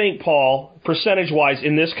you think, Paul, percentage-wise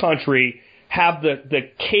in this country, have the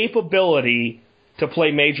capability to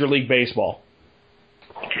play Major League Baseball?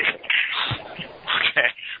 Okay.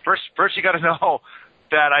 First you got to know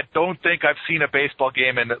that I don't think I've seen a baseball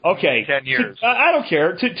game in 10 years. I don't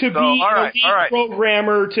care. To be a lead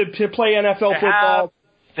programmer, to play NFL football.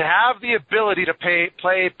 To have the ability to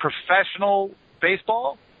play professional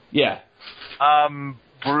baseball? Yeah. I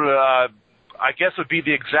guess would be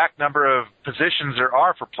the exact number of positions there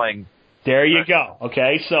are for playing. There you go.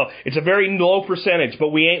 Okay, so it's a very low percentage, but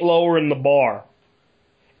we ain't lowering the bar.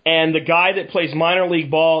 And the guy that plays minor league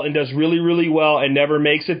ball and does really, really well and never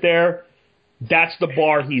makes it there, that's the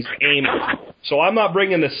bar he's aiming for. So I'm not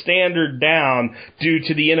bringing the standard down due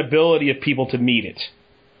to the inability of people to meet it.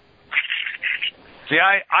 See,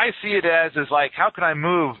 I see it as like, how can I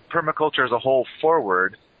move permaculture as a whole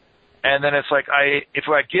forward? And then it's like, if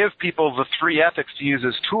I give people the three ethics to use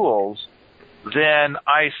as tools, then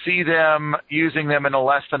I see them using them in a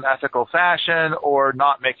less than ethical fashion, or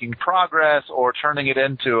not making progress, or turning it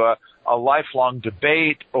into a lifelong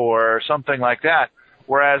debate or something like that.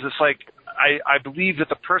 Whereas it's like, I believe that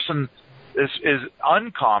the person is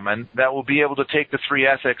uncommon that will be able to take the three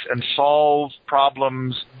ethics and solve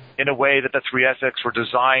problems in a way that the three ethics were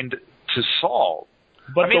designed to solve.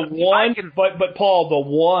 But but Paul,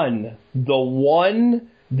 the one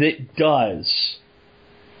that does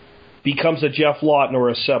becomes a Jeff Lawton or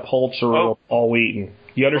a Sepp Holzer or a Paul Wheaton.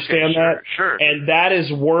 You understand that? Sure. And that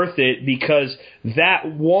is worth it, because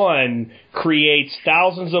that one creates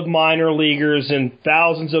thousands of minor leaguers and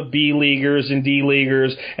thousands of B leaguers and D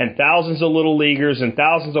leaguers and thousands of little leaguers and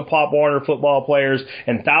thousands of Pop Warner football players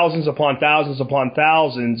and thousands upon thousands upon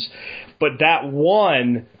thousands. But that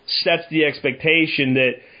one sets the expectation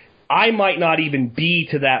that I might not even be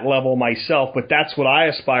to that level myself, but that's what I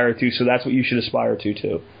aspire to, so that's what you should aspire to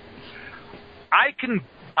too.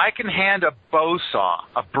 I can hand a bow saw,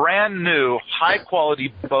 a brand new,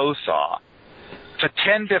 high-quality bow saw, to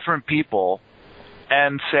 10 different people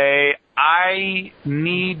and say, I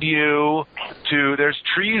need you to, there's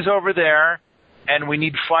trees over there, and we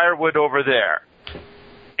need firewood over there.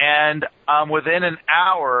 And within an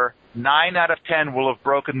hour, 9 out of 10 will have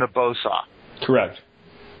broken the bow saw. Correct.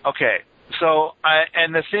 Okay. So,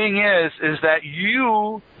 and the thing is that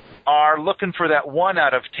you are looking for that 1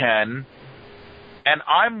 out of 10, and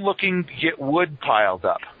I'm looking to get wood piled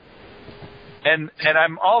up. And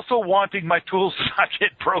I'm also wanting my tools to not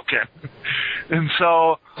get broken. And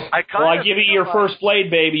so I kind of... Well, I give you your first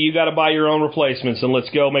blade, baby. You got to buy your own replacements, and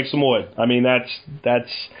let's go make some wood. I mean,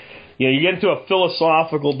 that's you know, you get into a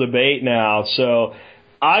philosophical debate now, so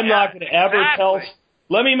I'm not going to ever tell...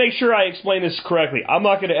 Let me make sure I explain this correctly. I'm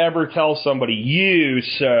not going to ever tell somebody, you,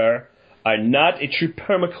 sir, are not a true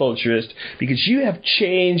permaculturist because you have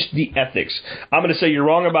changed the ethics. I'm going to say you're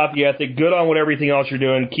wrong about the ethic, good on what everything else you're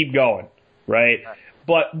doing, keep going, right?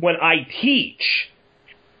 But when I teach,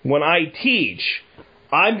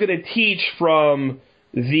 I'm going to teach from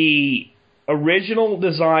the original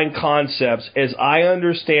design concepts as I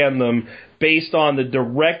understand them based on the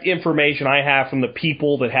direct information I have from the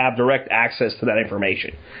people that have direct access to that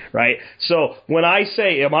information, right? So when I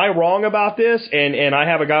say, am I wrong about this? And I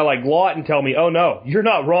have a guy like Lawton tell me, oh, no, you're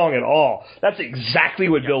not wrong at all. That's exactly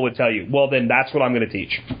what Bill would tell you. Well, then that's what I'm going to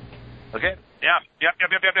teach. Okay. Yeah.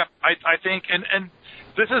 I think, and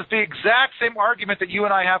this is the exact same argument that you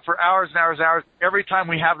and I have for hours and hours and hours every time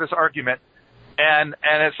we have this argument. And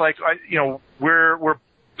it's like, we're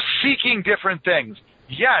seeking different things.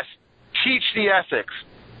 Yes, teach the ethics.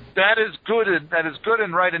 That is good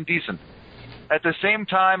and right and decent. At the same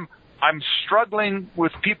time, I'm struggling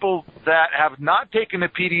with people that have not taken the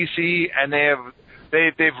PDC and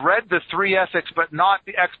they've read the 3 ethics but not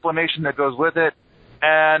the explanation that goes with it,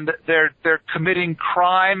 and they're committing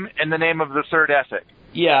crime in the name of the 3rd ethic.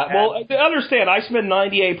 Yeah, well, understand, I spend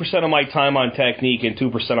 98% of my time on technique and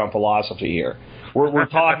 2% on philosophy here. We're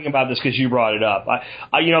talking about this because you brought it up.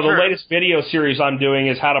 The latest video series I'm doing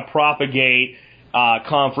is how to propagate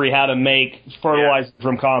comfrey, how to make fertilizer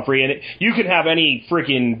from comfrey, and you can have any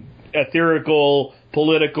freaking ethereal,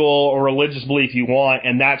 political, or religious belief you want,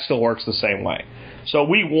 and that still works the same way. So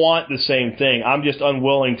we want the same thing. I'm just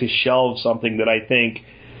unwilling to shelve something that I think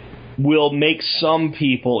will make some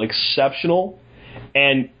people exceptional.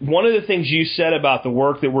 And one of the things you said about the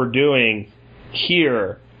work that we're doing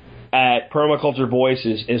here at Permaculture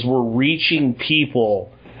Voices is we're reaching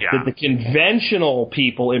people that the conventional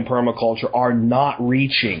people in permaculture are not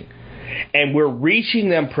reaching. And we're reaching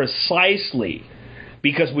them precisely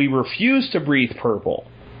because we refuse to breathe purple.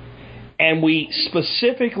 And we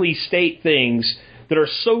specifically state things that are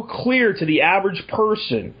so clear to the average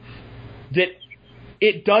person that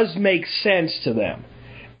it does make sense to them.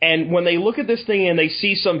 And when they look at this thing and they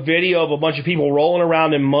see some video of a bunch of people rolling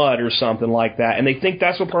around in mud or something like that, and they think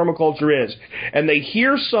that's what permaculture is, and they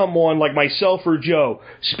hear someone like myself or Joe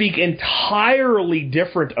speak entirely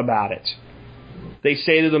different about it, they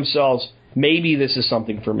say to themselves, maybe this is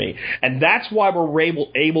something for me. And that's why we're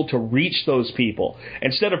able to reach those people.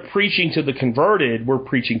 Instead of preaching to the converted, we're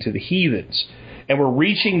preaching to the heathens. And we're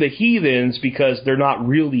reaching the heathens because they're not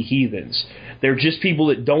really heathens. They're just people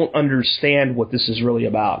that don't understand what this is really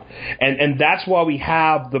about. And that's why we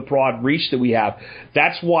have the broad reach that we have.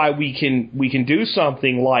 That's why we can do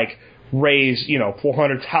something like raise,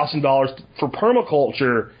 $400,000 for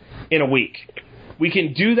permaculture in a week. We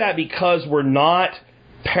can do that because we're not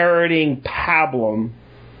parroting pablum.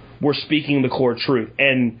 We're speaking the core truth.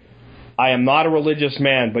 And I am not a religious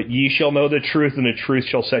man, but ye shall know the truth, and the truth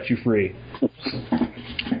shall set you free.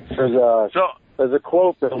 There's a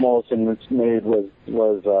quote that Molson made was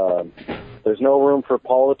there's no room for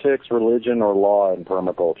politics, religion, or law in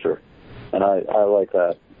permaculture. And I like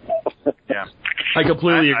that. Yeah. I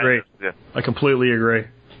completely agree. I completely agree.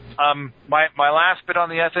 My last bit on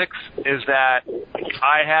the ethics is that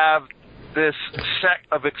I have this set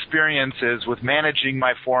of experiences with managing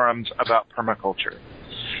my forums about permaculture.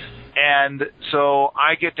 And so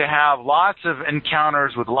I get to have lots of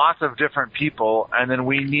encounters with lots of different people, and then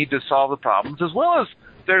we need to solve the problems, as well as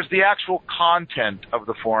there's the actual content of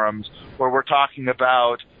the forums where we're talking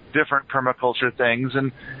about different permaculture things.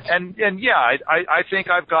 And I think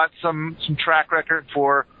I've got some track record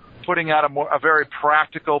for putting out a very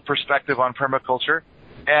practical perspective on permaculture.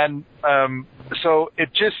 And so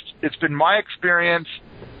it's been my experience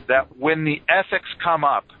that when the ethics come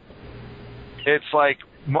up, it's like,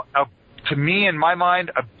 to me, in my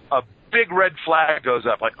mind, a big red flag goes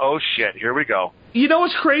up. Like, oh, shit, here we go. You know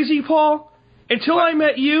what's crazy, Paul? Until I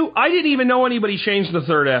met you, I didn't even know anybody changed the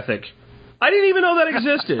 3rd ethic. I didn't even know that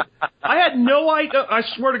existed. I had no idea. I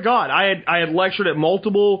swear to God, I had lectured at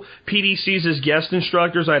multiple PDCs as guest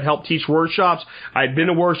instructors. I had helped teach workshops. I had been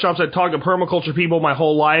to workshops. I'd talked to permaculture people my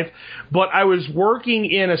whole life. But I was working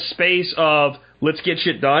in a space of let's get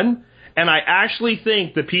shit done. And I actually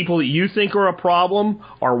think the people that you think are a problem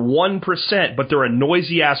are 1%, but they're a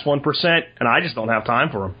noisy-ass 1%, and I just don't have time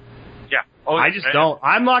for them. Yeah. Oh, I just don't.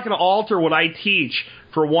 I'm not going to alter what I teach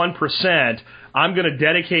for 1%. I'm going to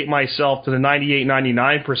dedicate myself to the 98,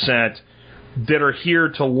 99% that are here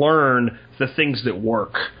to learn the things that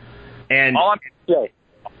work. And all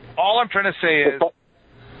I'm trying to say is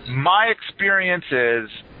my experience is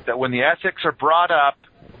that when the ethics are brought up,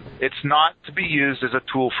 it's not to be used as a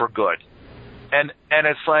tool for good. And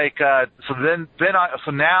it's like,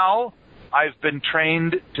 so now I've been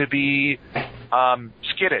trained to be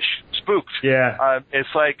skittish, spooked. Yeah. It's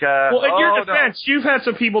like, well, in your defense, no. you've had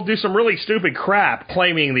some people do some really stupid crap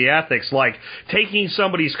claiming the ethics, like taking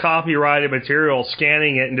somebody's copyrighted material,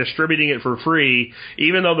 scanning it, and distributing it for free,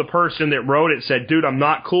 even though the person that wrote it said, dude, I'm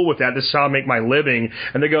not cool with that. This is how I make my living.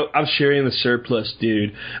 And they go, I'm sharing the surplus,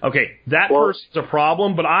 dude. Okay, that person's a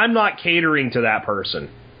problem, but I'm not catering to that person.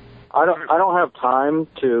 I don't have time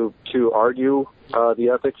to argue the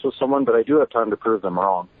ethics with someone, but I do have time to prove them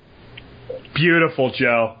wrong. Beautiful,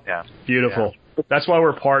 Joe. Yeah. Beautiful. Yeah. That's why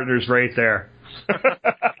we're partners right there.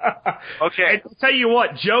 Okay. And I'll tell you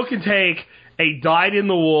what, Joe can take a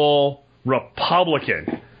dyed-in-the-wool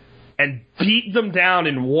Republican and beat them down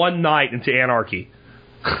in one night into anarchy.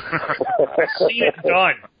 I've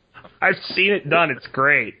seen it done. It's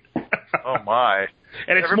great. Oh, my.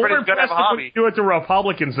 And it's more impressive when you do it to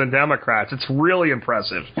Republicans than Democrats. It's really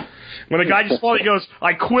impressive. When a guy just finally goes,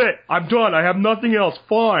 I quit, I'm done, I have nothing else,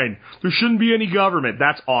 fine. There shouldn't be any government.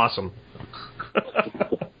 That's awesome.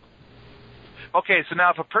 Okay, so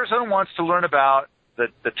now if a person wants to learn about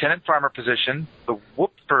the tenant farmer position, the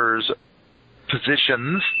whoopers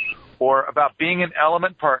positions, or about being an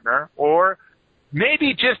element partner, or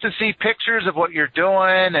maybe just to see pictures of what you're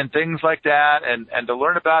doing and things like that, and to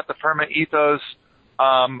learn about the PermaEthos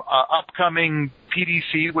upcoming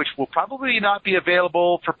PDC, which will probably not be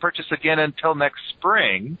available for purchase again until next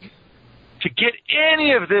spring, to get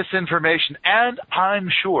any of this information, and I'm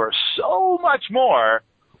sure so much more,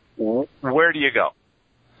 where do you go?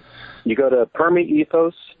 You go to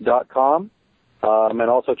PermaEthos.com and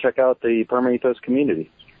also check out the PermaEthos community.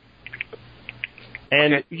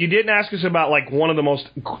 And you didn't ask us about like one of the most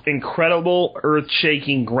incredible,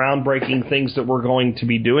 earth-shaking, groundbreaking things that we're going to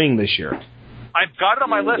be doing this year. I've got it on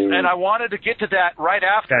my list, and I wanted to get to that right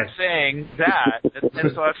after saying that.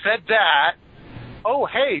 And so I've said that. Oh,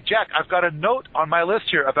 hey, Jack, I've got a note on my list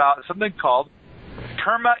here about something called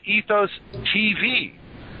PermaEthos TV.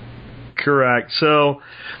 Correct. So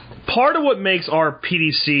part of what makes our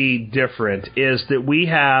PDC different is that we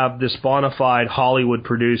have this bona fide Hollywood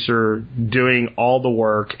producer doing all the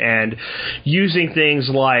work and using things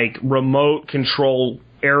like remote control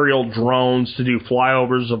aerial drones to do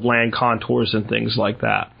flyovers of land contours and things like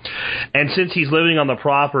that. And since he's living on the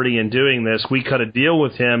property and doing this, we cut a deal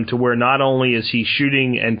with him to where not only is he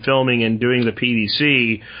shooting and filming and doing the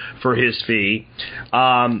PDC for his fee,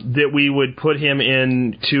 that we would put him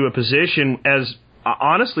into a position as,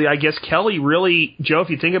 honestly, I guess Kelly really, Joe,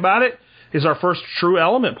 if you think about it, is our first true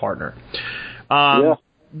element partner. Yeah.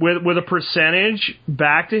 With a percentage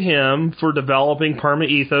back to him for developing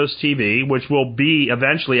PermaEthos TV, which will be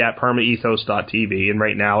eventually at PermaEthos.tv, and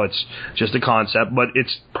right now it's just a concept, but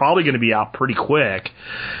it's probably going to be out pretty quick,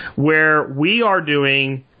 where we are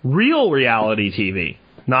doing real reality TV,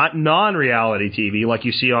 not non-reality TV like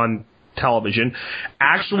you see on television,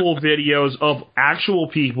 actual videos of actual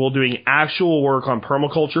people doing actual work on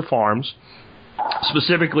permaculture farms,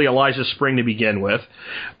 specifically Elijah Spring to begin with,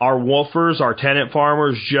 our woofers, our tenant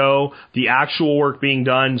farmers, Joe, the actual work being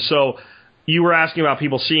done. So you were asking about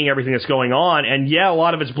people seeing everything that's going on, and yeah, a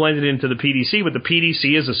lot of it's blended into the PDC, but the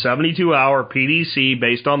PDC is a 72-hour PDC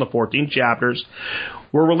based on the 14 chapters.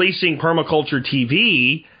 We're releasing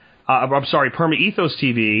PermaEthos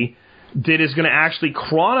TV, that is going to actually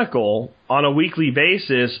chronicle on a weekly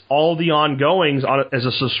basis all the ongoings as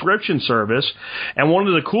a subscription service. And one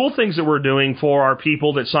of the cool things that we're doing for our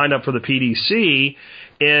people that signed up for the PDC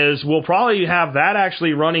is we'll probably have that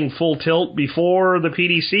actually running full tilt before the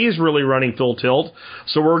PDC is really running full tilt.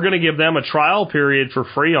 So we're going to give them a trial period for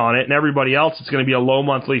free on it, and everybody else it's going to be a low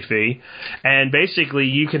monthly fee. And basically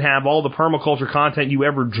you can have all the permaculture content you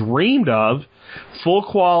ever dreamed of, full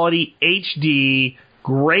quality, HD,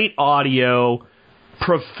 great audio,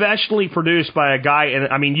 professionally produced by a guy, and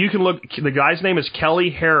I mean, you can look, the guy's name is Kelly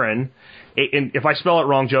Herrin, and if I spell it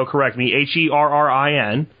wrong, Joe, correct me,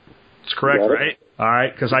 Herrin. It's correct, right? All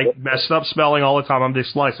right, because I messed up spelling all the time, I'm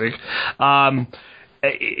dyslexic.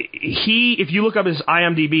 If you look up his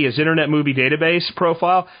IMDb, his Internet Movie Database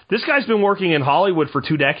profile, this guy's been working in Hollywood for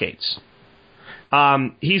 2 decades.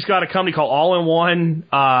 He's got a company called All-in-One,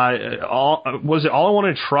 was it All-in-One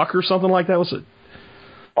in a Truck or something like that? Was it?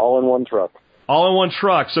 All-in-one truck. All-in-one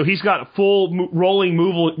truck. So he's got a full rolling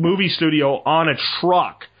movie studio on a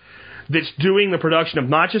truck that's doing the production of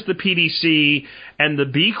not just the PDC and the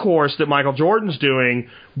B course that Michael Jordan's doing,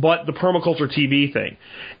 but the permaculture TV thing.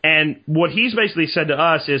 And what he's basically said to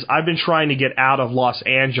us is, I've been trying to get out of Los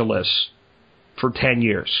Angeles for 10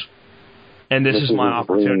 years. And this is my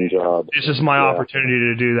opportunity. Job. This is my opportunity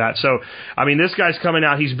to do that. So, I mean, this guy's coming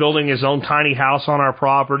out. He's building his own tiny house on our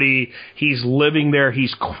property. He's living there.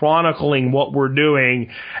 He's chronicling what we're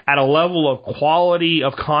doing at a level of quality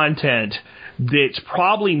of content that's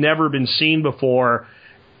probably never been seen before,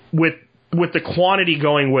 with the quantity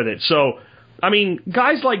going with it. So, I mean,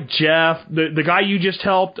 guys like Jeff, the guy you just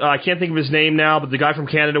helped, I can't think of his name now, but the guy from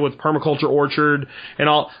Canada with Permaculture Orchard and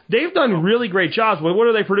all, they've done really great jobs. What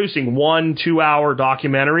are they producing? 1-2 hour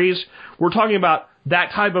documentaries? We're talking about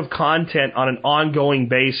that type of content on an ongoing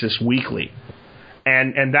basis weekly.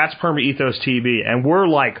 And that's PermaEthos TV. And we're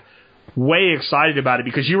like way excited about it,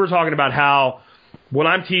 because you were talking about how when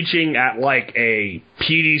I'm teaching at like a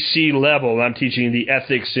PDC level, I'm teaching the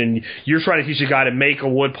ethics, and you're trying to teach a guy to make a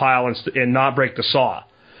wood pile and not break the saw.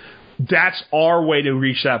 That's our way to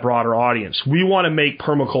reach that broader audience. We want to make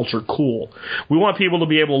permaculture cool. We want people to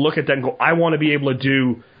be able to look at that and go, I want to be able to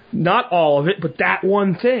do not all of it, but that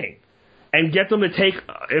one thing. And get them to take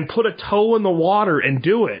and put a toe in the water and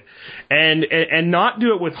do it. And not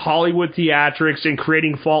do it with Hollywood theatrics and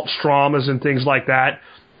creating false dramas and things like that,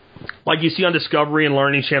 like you see on Discovery and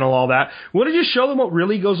Learning Channel, all that. We want to just show them what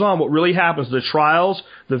really goes on, what really happens, the trials,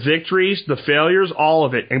 the victories, the failures, all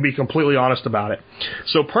of it, and be completely honest about it.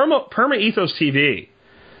 So PermaEthos TV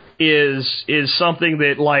is something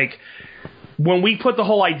that, like, when we put the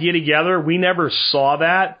whole idea together, we never saw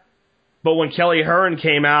that. But when Kelly Heron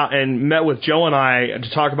came out and met with Joe and I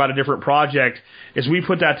to talk about a different project, as we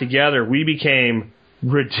put that together, we became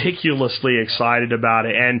ridiculously excited about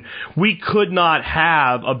it, and we could not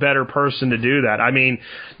have a better person to do that. I mean,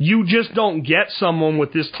 you just don't get someone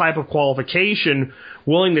with this type of qualification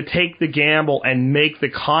willing to take the gamble and make the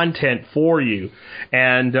content for you.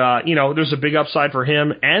 And there's a big upside for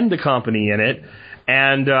him and the company in it.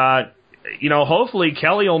 And hopefully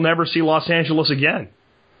Kelly will never see Los Angeles again.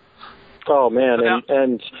 Oh man,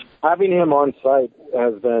 and having him on site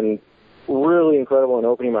has been really incredible in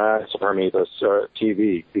opening my eyes to PermaEthos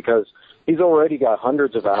TV, because he's already got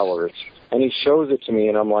hundreds of hours, and he shows it to me,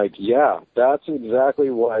 and I'm like, yeah, that's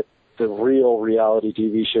exactly what the real reality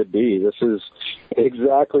TV should be. This is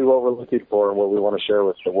exactly what we're looking for and what we want to share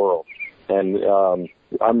with the world. And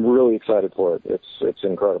I'm really excited for it. It's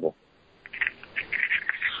incredible.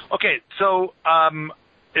 Okay, so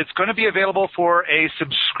it's going to be available for a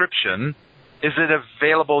subscription. Is it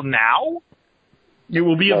available now? It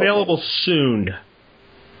will be available soon.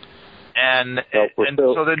 And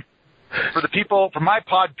so then, for my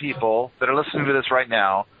pod people that are listening to this right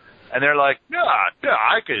now, and they're like, yeah,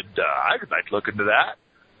 I could like look into that.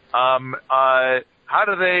 How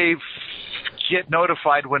do they get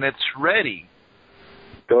notified when it's ready?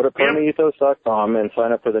 Go to PermaEthos.com and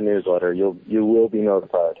sign up for the newsletter. You will be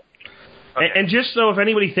notified. Okay. And just so if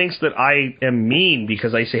anybody thinks that I am mean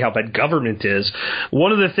because I say how bad government is,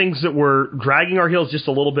 one of the things that we're dragging our heels just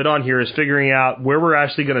a little bit on here is figuring out where we're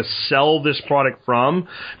actually going to sell this product from,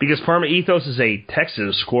 because PermaEthos is a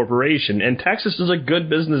Texas corporation, and Texas is a good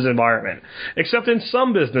business environment, except in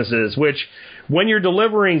some businesses, which when you're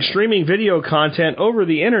delivering streaming video content over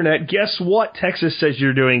the internet, guess what Texas says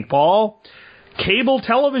you're doing, Paul? Cable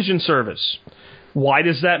television service. Why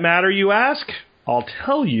does that matter, you ask? I'll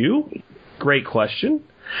tell you. Great question.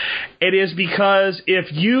 It is because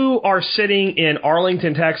if you are sitting in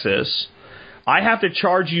Arlington, Texas, I have to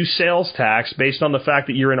charge you sales tax based on the fact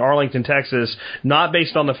that you're in Arlington, Texas, not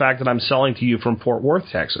based on the fact that I'm selling to you from Fort Worth,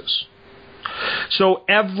 Texas. So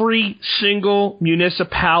every single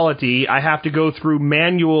municipality I have to go through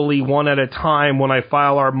manually one at a time when I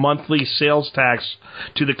file our monthly sales tax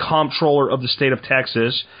to the comptroller of the state of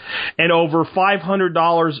Texas. And over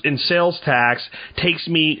 $500 in sales tax takes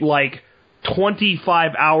me like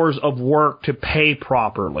 25 hours of work to pay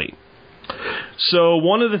properly. So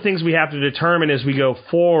one of the things we have to determine as we go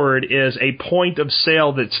forward is a point of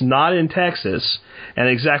sale that's not in Texas, and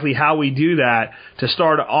exactly how we do that to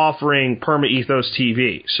start offering PermaEthos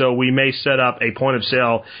TV. So we may set up a point of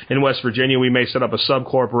sale in West Virginia. We may set up a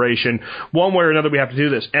sub-corporation. One way or another, we have to do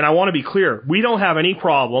this. And I want to be clear, we don't have any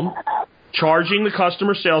problem charging the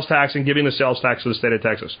customer sales tax and giving the sales tax to the state of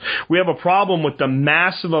Texas. We have a problem with the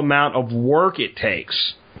massive amount of work it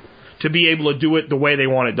takes to be able to do it the way they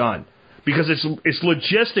want it done, because it's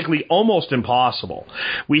logistically almost impossible.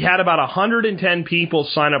 We had about 110 people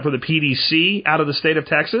sign up for the PDC out of the state of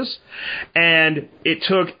Texas, and it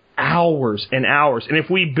took hours and hours. And if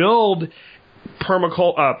we build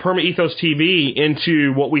PermaEthos TV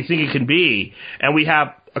into what we think it can be, and we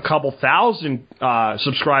have a couple thousand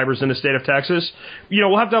subscribers in the state of Texas,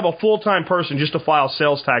 we'll have to have a full-time person just to file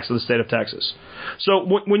sales tax in the state of Texas. So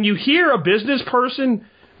when you hear a business person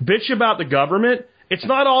bitch about the government it's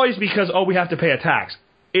not always because, we have to pay a tax.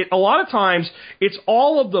 A lot of times, it's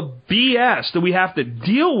all of the BS that we have to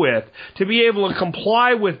deal with to be able to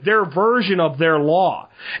comply with their version of their law.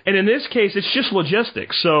 And in this case, it's just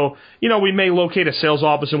logistics. So, we may locate a sales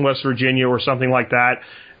office in West Virginia or something like that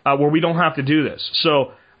where we don't have to do this.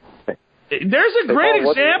 So there's a great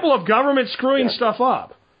example of government screwing stuff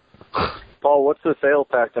up. Paul, what's the sales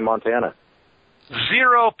tax in Montana?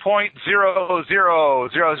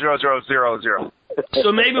 0.000000.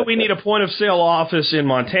 So maybe we need a point of sale office in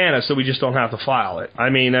Montana so we just don't have to file it. I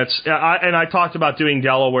mean, I talked about doing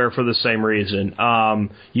Delaware for the same reason.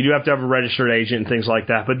 You do have to have a registered agent and things like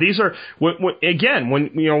that. But these are, when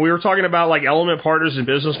we were talking about like element partners and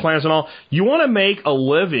business plans and all, you want to make a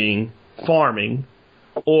living farming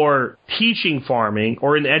or teaching farming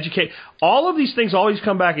or in all of these things always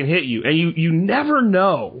come back and hit you, and you never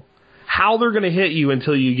know how they're going to hit you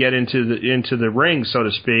until you get into the ring, so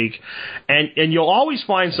to speak, and you'll always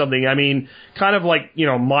find something. I mean, kind of like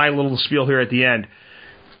my little spiel here at the end.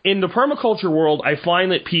 In the permaculture world, I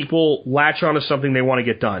find that people latch onto something they want to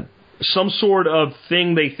get done, some sort of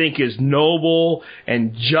thing they think is noble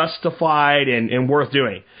and justified and worth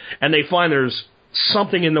doing, and they find there's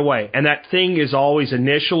something in the way, and that thing is always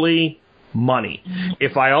initially money.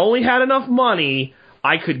 If I only had enough money,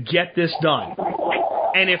 I could get this done.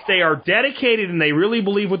 And if they are dedicated and they really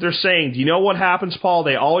believe what they're saying, do you know what happens, Paul?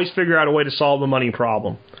 They always figure out a way to solve the money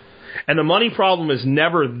problem. And the money problem is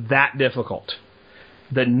never that difficult.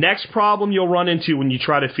 The next problem you'll run into when you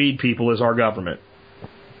try to feed people is our government.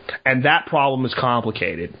 And that problem is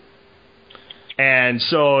complicated. And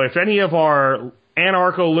so if any of our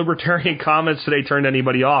anarcho-libertarian comments today turned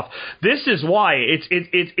anybody off, this is why.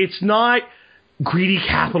 It's not greedy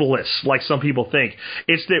capitalists like some people think.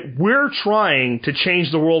 It's that we're trying to change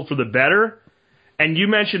the world for the better. And you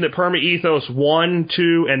mentioned that PermaEthos 1,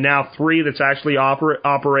 2, and now 3 that's actually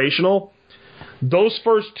operational. Those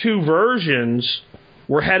first 2 versions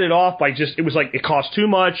were headed off by it was like it costs too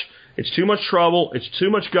much, it's too much trouble, it's too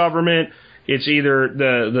much government. It's either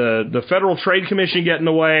the Federal Trade Commission getting in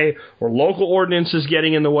the way or local ordinances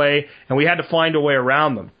getting in the way, and we had to find a way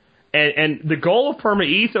around them. And the goal of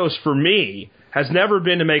PermaEthos for me has never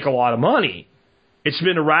been to make a lot of money. It's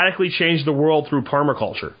been to radically change the world through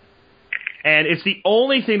permaculture. And it's the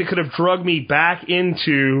only thing that could have drugged me back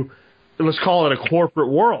into, let's call it a corporate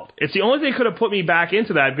world. It's the only thing that could have put me back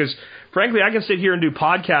into that because, frankly, I can sit here and do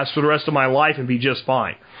podcasts for the rest of my life and be just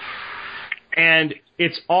fine. And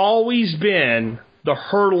it's always been the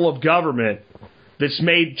hurdle of government that's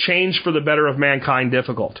made change for the better of mankind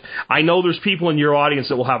difficult. I know there's people in your audience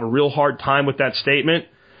that will have a real hard time with that statement,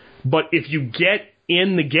 but if you get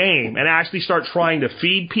in the game and actually start trying to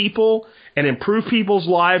feed people and improve people's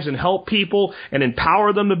lives and help people and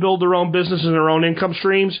empower them to build their own business and their own income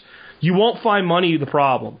streams, you won't find money the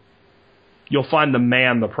problem. You'll find the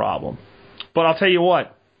man the problem. But I'll tell you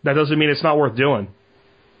what, that doesn't mean it's not worth doing.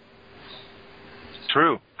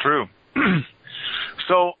 True.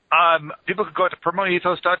 So people can go to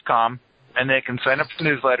PermaEthos.com and they can sign up for the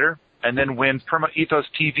newsletter. And then when PermaEthos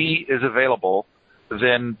TV is available,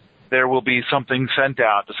 then there will be something sent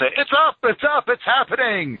out to say, it's up, it's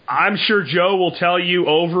happening. I'm sure Joe will tell you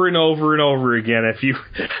over and over and over again, if you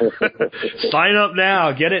sign up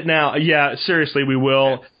now, get it now. Yeah, seriously, we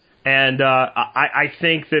will. And I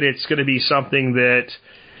think that it's going to be something that,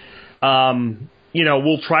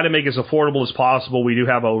 we'll try to make as affordable as possible. We do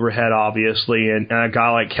have overhead, obviously, and a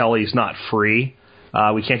guy like Kelly is not free.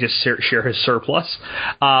 We can't just share his surplus.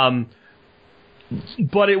 But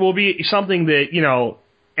it will be something that,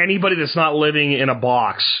 anybody that's not living in a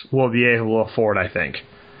box will be able to afford, I think.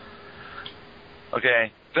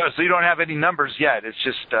 Okay. So you don't have any numbers yet. It's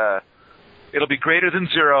just, it'll be greater than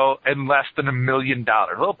 0 and less than $1 million.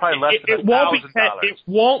 Well, probably less than $1,000. It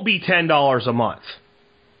won't be $10 a month.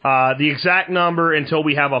 The exact number until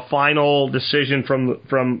we have a final decision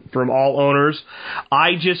from all owners.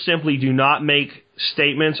 I just simply do not make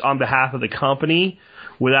statements on behalf of the company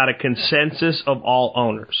without a consensus of all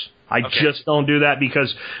owners. I just don't do that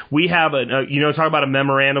because we have talk about a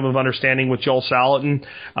memorandum of understanding with Joel Salatin.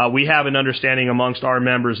 We have an understanding amongst our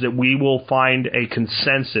members that we will find a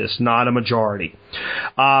consensus, not a majority.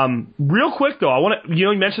 Real quick though,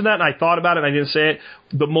 you mentioned that and I thought about it and I didn't say it.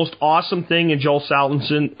 The most awesome thing in Joel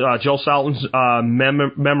Salatin's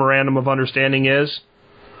memorandum of understanding is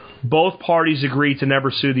both parties agree to never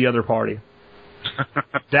sue the other party.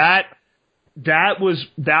 That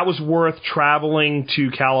was worth traveling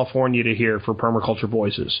to California to hear for Permaculture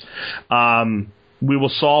Voices. We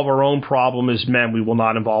will solve our own problem as men. We will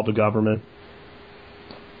not involve the government.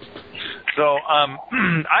 So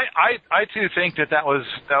I too think that was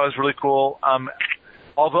really cool.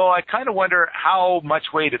 Although I kind of wonder how much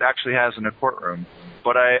weight it actually has in a courtroom.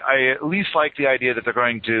 But I at least like the idea that they're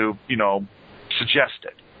going to, suggest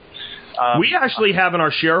it. We actually have in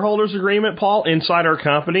our shareholders agreement, Paul, inside our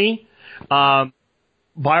company, by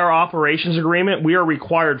our operations agreement, we are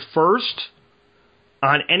required first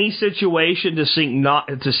on any situation to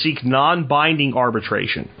seek non-binding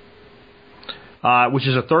arbitration, which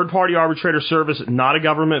is a third-party arbitrator service, not a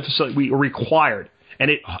government facility. We are required, and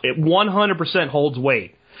it 100% holds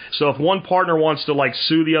weight. So if one partner wants to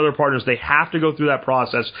sue the other partners, they have to go through that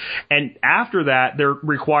process. And after that, they're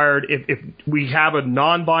required, if we have a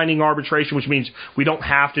non-binding arbitration, which means we don't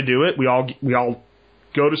have to do it, we all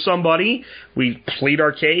go to somebody, we plead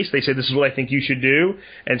our case, they say this is what I think you should do,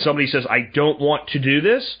 and somebody says I don't want to do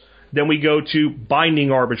this, then we go to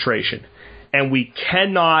binding arbitration. And we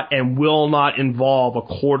cannot and will not involve a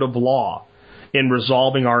court of law in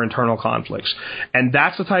resolving our internal conflicts. And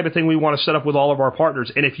that's the type of thing we want to set up with all of our partners.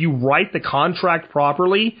 And if you write the contract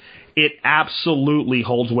properly, it absolutely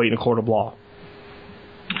holds weight in a court of law.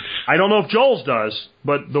 I don't know if Joel's does,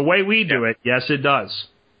 but the way we do it, yes, it does.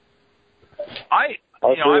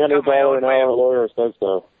 $300 an hour lawyer says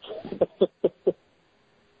so.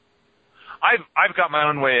 I've got my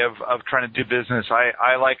own way of trying to do business.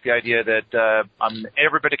 I like the idea that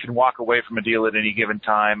everybody can walk away from a deal at any given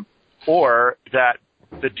time, or that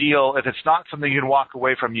the deal, if it's not something you can walk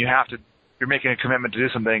away from, you're making a commitment to do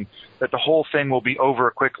something, that the whole thing will be over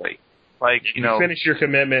quickly. You finish your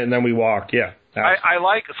commitment and then we walk. Yeah.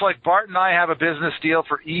 It's like Bart and I have a business deal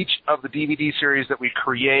for each of the DVD series that we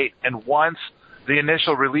create, and once the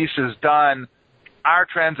initial release is done, our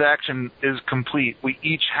transaction is complete. We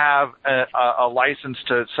each have a license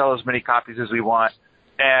to sell as many copies as we want,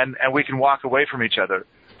 and we can walk away from each other.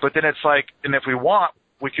 But then it's and if we want,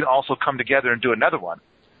 we can also come together and do another one.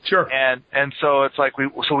 Sure. And so it's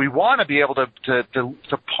we want to be able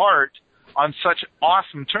to part on such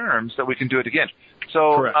awesome terms that we can do it again.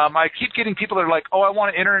 So I keep getting people that are like, oh, I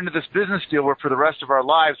want to enter into this business deal where for the rest of our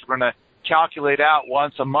lives we're going to calculate out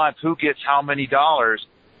once a month who gets how many dollars.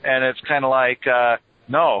 And it's kind of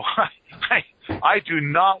no, I do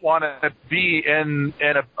not want to be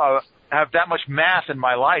have that much math in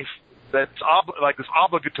my life. That's this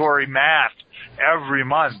obligatory math every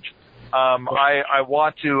month. I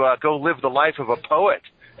want to go live the life of a poet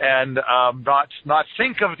and not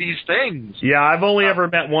think of these things. Yeah, I've only ever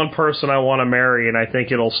met one person I want to marry, and I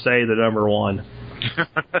think it'll stay the number one.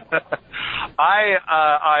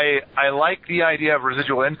 I like the idea of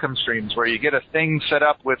residual income streams where you get a thing set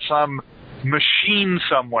up with some machine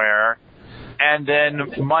somewhere, and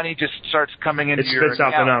then money just starts coming into your account. It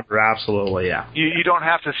spits out the number, absolutely, yeah. You don't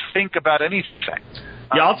have to think about anything.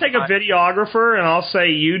 Yeah, I'll take a videographer and I'll say,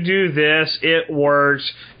 you do this, it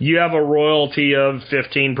works, you have a royalty of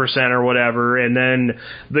 15% or whatever, and then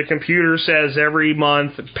the computer says every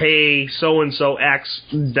month pay so-and-so X,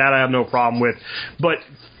 that I have no problem with. But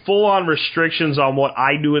full-on restrictions on what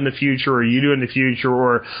I do in the future or you do in the future,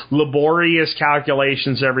 or laborious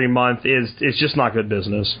calculations every month it's just not good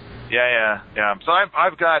business. Yeah. So I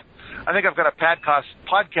think I've got a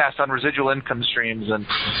podcast on residual income streams,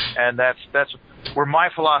 and that's where my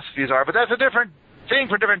philosophies are. But that's a different thing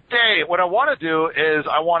for a different day. What I want to do is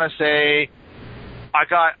I want to say I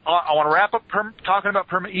want to wrap up talking about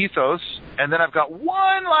PermaEthos, and then I've got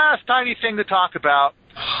one last tiny thing to talk about.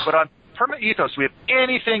 But on PermaEthos, do we have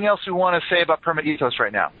anything else we want to say about PermaEthos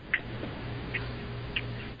right now?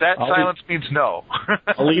 That silence means no.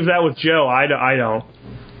 I'll leave that with Joe. I don't.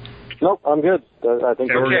 Nope, I'm good. I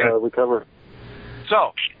think we covered.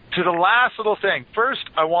 So, to the last little thing. First,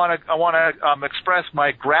 I want to express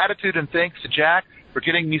my gratitude and thanks to Jack for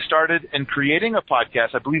getting me started in creating a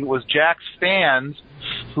podcast. I believe it was Jack's fans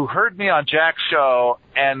who heard me on Jack's show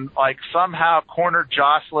and somehow cornered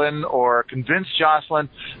Jocelyn or convinced Jocelyn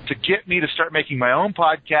to get me to start making my own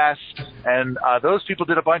podcast. And those people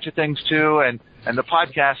did a bunch of things too, and the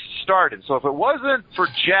podcast started. So if it wasn't for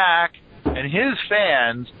Jack and his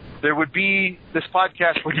fans, this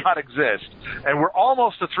podcast would not exist. And we're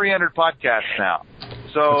almost to 300 podcasts now.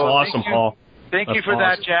 So that's awesome, Paul. Thank you for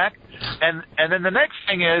that, Jack. And then the next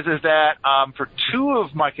thing is that for two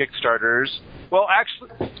of my Kickstarters, well,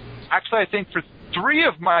 actually, I think for three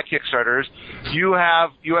of my Kickstarters, you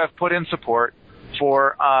have put in support.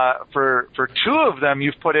 For two of them,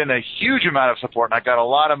 you've put in a huge amount of support, and I got a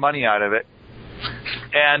lot of money out of it.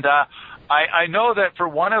 And I know that for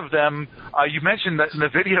one of them, you mentioned that in the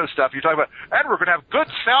video stuff, you're talking about, and we're going to have good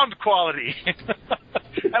sound quality.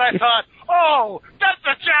 And I thought, oh, that's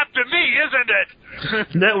a jab to me, isn't it?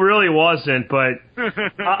 That really wasn't, but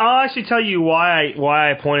I'll actually tell you why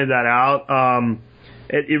I pointed that out.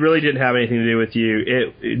 It really didn't have anything to do with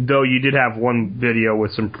you, though you did have one video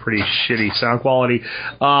with some pretty shitty sound quality.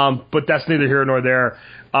 But that's neither here nor there.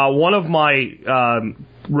 One of my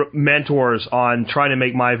mentors on trying to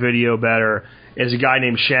make my video better is a guy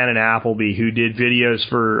named Shannon Appleby, who did videos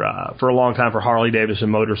for a long time for Harley Davidson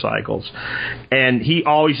motorcycles. And he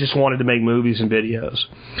always just wanted to make movies and videos.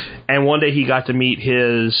 And one day he got to meet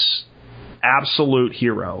his absolute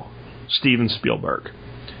hero, Steven Spielberg.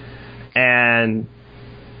 And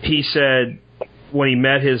he said, when he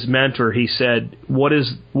met his mentor, he said, what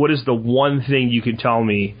is the one thing you can tell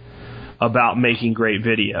me about making great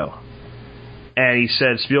video? And he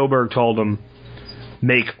said Spielberg told him,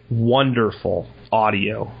 make wonderful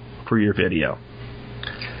audio for your video.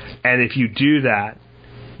 And if you do that,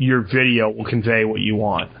 your video will convey what you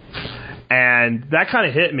want. And that kind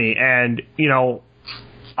of hit me. And, you know,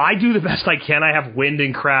 I do the best I can. I have wind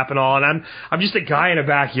and crap and all, and I'm just a guy in a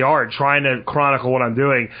backyard trying to chronicle what I'm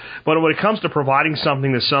doing. But when it comes to providing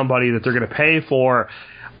something to somebody that they're going to pay for,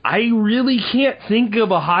 I really can't think of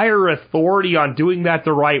a higher authority on doing that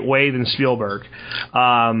the right way than Spielberg.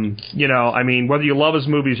 You know, I mean, whether you love his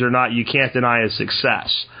movies or not, you can't deny his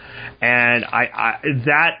success. And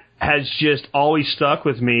that has just always stuck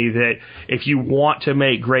with me, that if you want to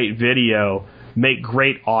make great video, make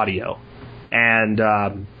great audio. And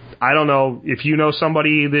I don't know if you know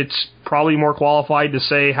somebody that's probably more qualified to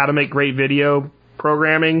say how to make great video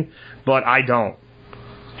programming, but I don't.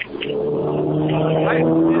 And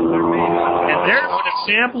there's an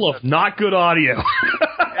example of not good audio.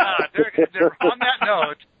 They're on that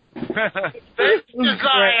note. Thanks,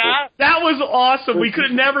 Josiah. That was awesome. We could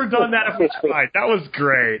have never done that if we tried. That was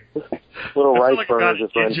great. Little rice like burner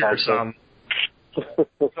just or something.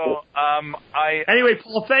 So, Anyway,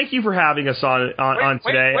 Paul, thank you for having us on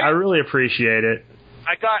today. Wait. I really appreciate it.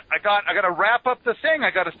 I got to wrap up the thing.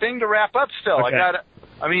 I got a thing to wrap up still. Okay.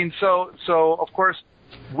 So of course,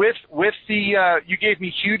 with the you gave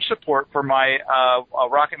me huge support for my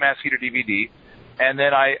Rocket Mass Heater DVD, and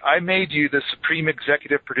then I made you the supreme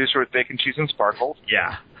executive producer with Bacon, Cheese, and Sparkles.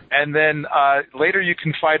 Yeah. And then later you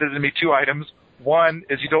confided in me 2 items. One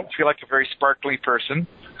is you don't feel like a very sparkly person.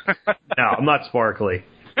 No, I'm not sparkly.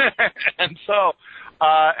 And so,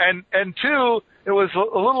 and 2, it was a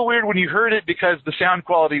little weird when you heard it because the sound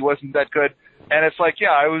quality wasn't that good. And it's like, yeah,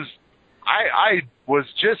 I was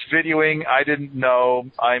just videoing. I didn't know.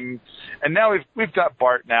 And now we've got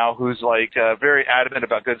Bart now, who's like very adamant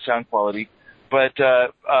about good sound quality. But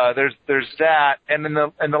there's that. And in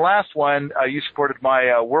the last one, you supported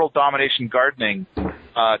my World Domination Gardening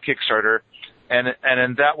Kickstarter. And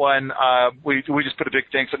in that one, we just put a big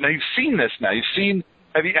thanks. Now you've seen this. Now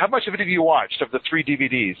how much of it have you watched of the 3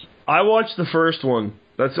 DVDs? I watched the first one.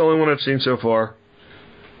 That's the only one I've seen so far.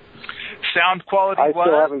 Sound quality. I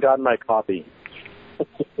still haven't gotten my copy.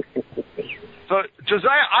 So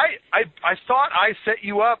Josiah, I thought I set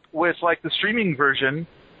you up with like the streaming version,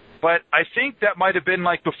 but I think that might have been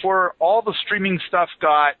like before all the streaming stuff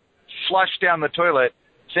got flushed down the toilet,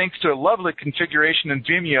 thanks to a lovely configuration in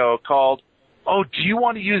Vimeo called, oh, do you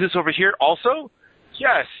want to use this over here also?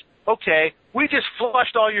 Yes. Okay. We just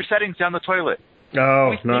flushed all your settings down the toilet.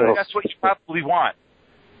 Oh, nice. That's what you probably want.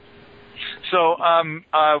 So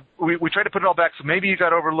we tried to put it all back, so maybe you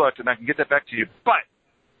got overlooked, and I can get that back to you. But,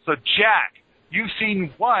 so Jack, you've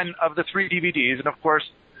seen one of the 3 DVDs, and of course,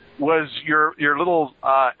 was your little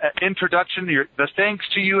introduction, the thanks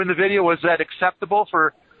to you in the video, was that acceptable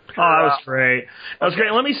for... Oh, that was great. That was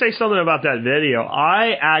great. Let me say something about that video.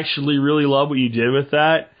 I actually really love what you did with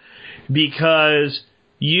that, because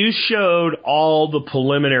you showed all the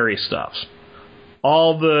preliminary stuff.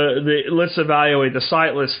 All the let's evaluate the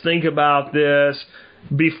site, let's think about this,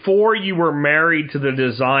 before you were married to the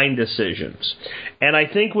design decisions. And I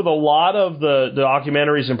think with a lot of the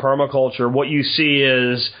documentaries in permaculture, what you see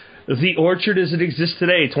is the orchard as it exists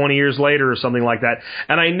today, 20 years later or something like that.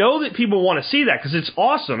 And I know that people want to see that because it's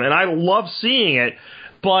awesome, and I love seeing it.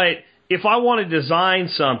 But if I want to design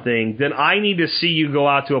something, then I need to see you go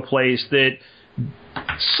out to a place that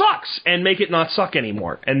sucks and make it not suck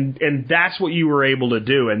anymore. And that's what you were able to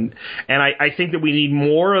do. And I think that we need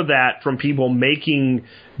more of that from people making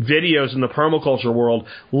videos in the permaculture world.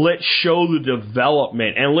 Let's show the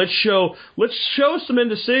development, and let's show some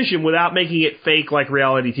indecision without making it fake like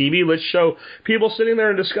reality TV. Let's show people sitting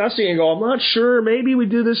there and discussing and go, I'm not sure, maybe we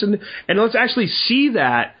do this, and let's actually see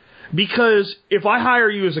that. Because if I hire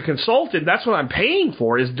you as a consultant, that's what I'm paying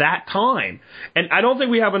for, is that time. And I don't think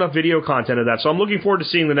we have enough video content of that, so I'm looking forward to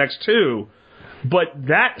seeing the next 2. But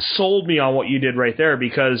that sold me on what you did right there,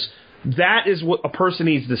 because that is what a person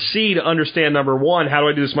needs to see to understand, number 1, how do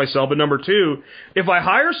I do this myself? And number 2, if I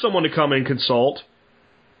hire someone to come and consult,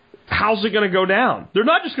 how's it going to go down? They're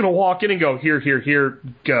not just going to walk in and go, here,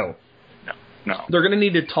 go. No. They're going to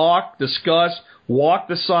need to talk, discuss, walk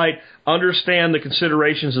the site, understand the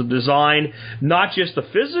considerations of design, not just the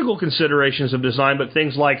physical considerations of design, but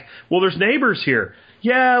things like, well, there's neighbors here.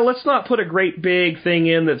 Yeah, let's not put a great big thing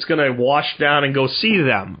in that's going to wash down and go see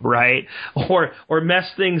them, right? Or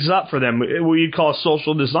mess things up for them, what you'd call a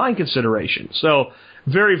social design consideration. So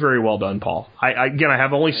very, very well done, Paul. I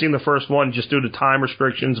have only seen the first one just due to time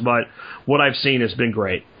restrictions, but what I've seen has been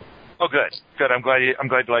great. Oh, good. I'm glad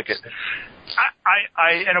you like it.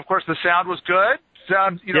 And of course the sound was good.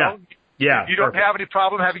 Yeah. You don't have any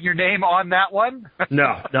problem having your name on that one?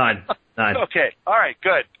 No, none. Okay. All right.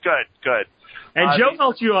 Good. And Joe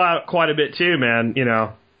helped you out quite a bit too, man.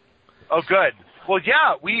 Oh, good. Well,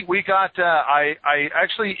 yeah, we got. I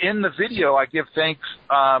actually in the video I give thanks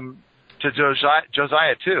to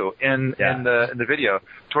Josiah too in the video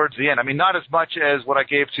towards the end. I mean, not as much as what I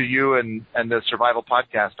gave to you and the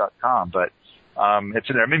survivalpodcast.com, but it's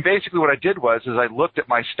in there. I mean, basically what I did was I looked at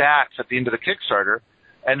my stats at the end of the Kickstarter,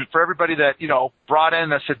 and for everybody that brought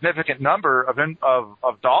in a significant number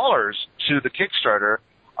of dollars to the Kickstarter,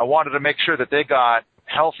 I wanted to make sure that they got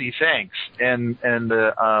healthy thanks in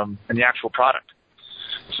the actual product.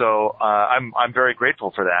 So I'm very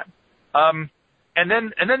grateful for that. And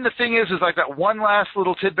then the thing is like that one last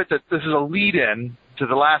little tidbit that this is a lead-in to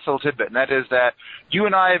the last little tidbit, and that is that you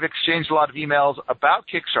and I have exchanged a lot of emails about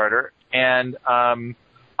Kickstarter, and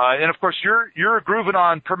of course you're grooving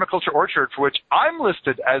on Permaculture Orchard, for which I'm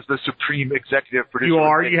listed as the supreme executive producer. You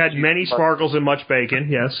are. You had many sparkles and much bacon.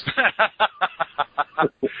 Yes.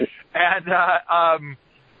 And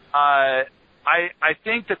I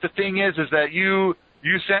think that the thing is that you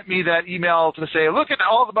sent me that email to say, look at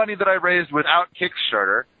all the money that I raised without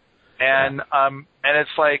Kickstarter, and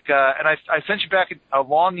it's like, and I sent you back a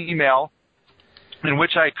long email in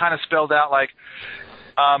which I kind of spelled out like,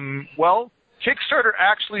 well, Kickstarter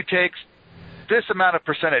actually takes this amount of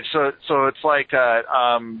percentage, so it's like,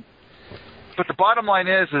 but the bottom line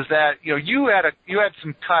is that you had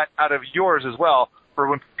some cut out of yours as well for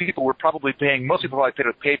when people were probably paying. Most people probably paid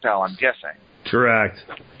with PayPal, I'm guessing. Correct.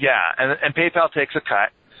 Yeah, and PayPal takes a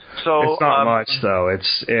cut. So it's not much though.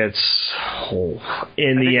 It's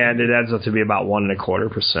in the end it adds up to be about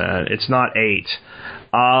 1.25%. It's not 8.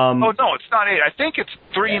 Oh no, it's not 8. I think it's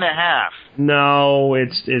 3.5. No,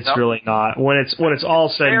 it's really not. When it's all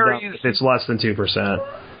said and done, it's less than 2%.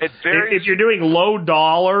 It varies. If you're doing low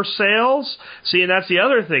dollar sales, see, and that's the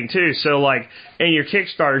other thing too. So like in your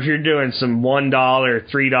Kickstarters, you're doing some $1,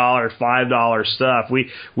 $3, $5 stuff.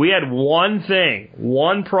 We had one thing,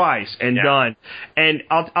 one price, and done. And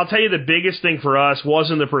I'll tell you, the biggest thing for us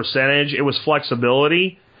wasn't the percentage; it was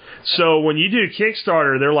flexibility. So when you do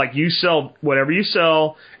Kickstarter, they're like, you sell whatever you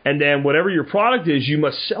sell, and then whatever your product is, you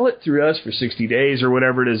must sell it through us for 60 days or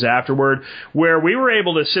whatever it is afterward, where we were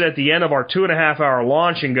able to sit at the end of our 2.5-hour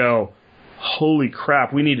launch and go, holy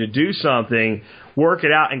crap, we need to do something, work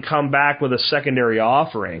it out, and come back with a secondary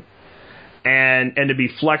offering. And to be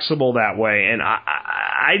flexible that way. And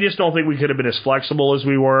I just don't think we could have been as flexible as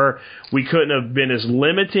we were. We couldn't have been as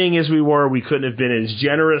limiting as we were. We couldn't have been as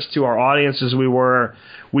generous to our audience as we were.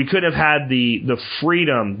 We couldn't have had the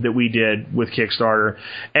freedom that we did with Kickstarter.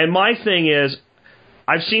 And my thing is,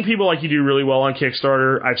 I've seen people like you do really well on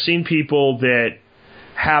Kickstarter. I've seen people that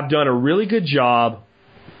have done a really good job,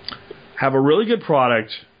 have a really good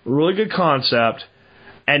product, really good concept,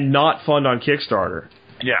 and not fund on Kickstarter.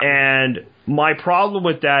 Yeah. And my problem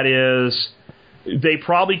with that is they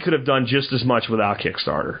probably could have done just as much without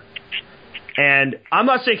Kickstarter. And I'm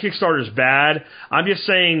not saying Kickstarter is bad. I'm just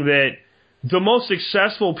saying that the most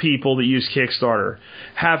successful people that use Kickstarter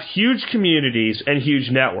have huge communities and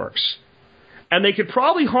huge networks. And they could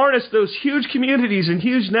probably harness those huge communities and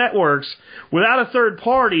huge networks without a third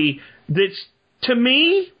party that's, to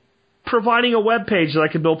me, providing a web page that I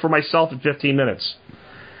could build for myself in 15 minutes.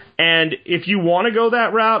 And if you want to go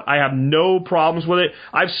that route, I have no problems with it.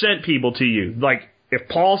 I've sent people to you. Like, if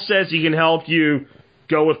Paul says he can help you,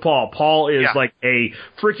 go with Paul. Paul is like a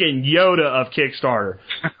freaking Yoda of Kickstarter.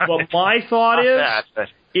 But my thought is,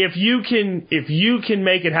 if you can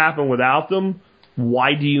make it happen without them,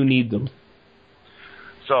 why do you need them?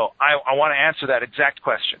 So I want to answer that exact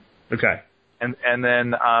question. Okay. And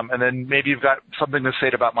then maybe you've got something to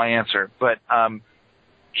say about my answer. But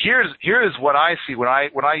here's what I see when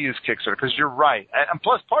I use Kickstarter, because you're right. And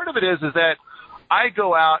plus, part of it is that I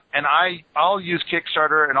go out and I'll use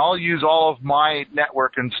Kickstarter and I'll use all of my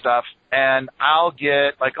network and stuff, and I'll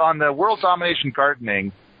get, like on the World Domination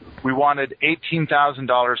Gardening, we wanted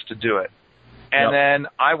 $18,000 to do it. And then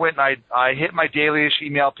I went and I hit my daily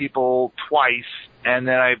email people twice, and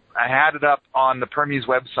then I had it up on the Permies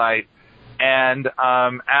website. And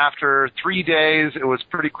after 3 days, it was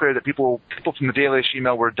pretty clear that people from the Daily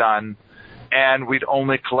email were done, and we'd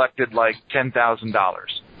only collected like $10,000.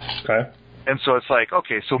 Okay. And so it's like,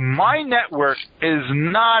 okay, so my network is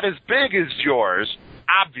not as big as yours,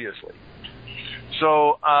 obviously.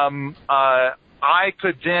 So I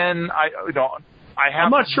could then, I'm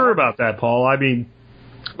not sure about that, Paul. I mean,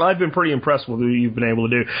 I've been pretty impressed with what you've been able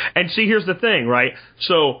to do. And see, here's the thing, right?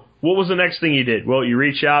 So what was the next thing you did? Well, you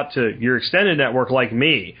reach out to your extended network like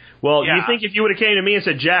me. Well, yeah. You think if you would have came to me and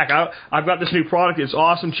said, Jack, I've got this new product, it's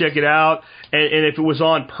awesome, check it out, and if it was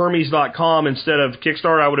on Permies.com instead of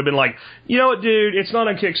Kickstarter, I would have been like, you know what, dude, it's not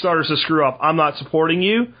on Kickstarter, so screw up, I'm not supporting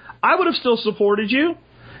you. I would have still supported you,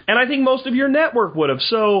 and I think most of your network would have.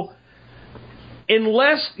 So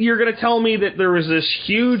unless you're going to tell me that there was this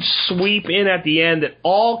huge sweep in at the end that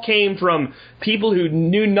all came from people who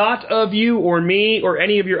knew not of you or me or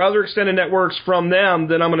any of your other extended networks from them,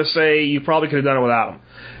 then I'm going to say you probably could have done it without them.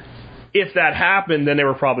 If that happened, then they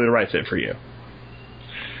were probably the right fit for you.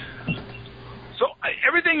 So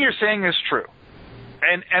everything you're saying is true.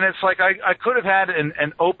 And it's like I could have had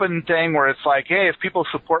an open thing where it's like, hey, if people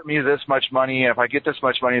support me this much money, if I get this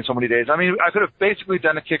much money in so many days, I mean, I could have basically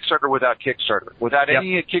done a Kickstarter without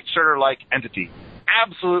any Kickstarter-like entity.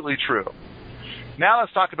 Absolutely true. Now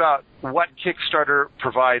let's talk about what Kickstarter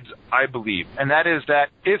provides, I believe, and that is that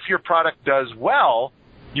if your product does well,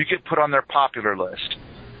 you get put on their popular list.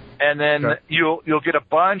 And then you'll get a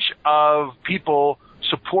bunch of people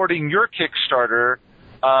supporting your Kickstarter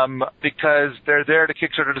because they're there to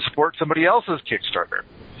Kickstarter to support somebody else's Kickstarter.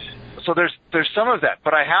 So there's some of that.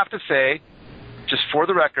 But I have to say, just for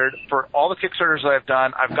the record, for all the Kickstarters I've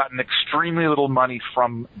done, I've gotten extremely little money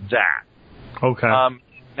from that. Okay.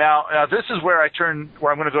 Now this is where I'm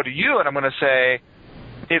going to go to you, and I'm going to say,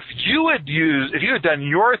 if you had done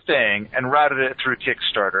your thing and routed it through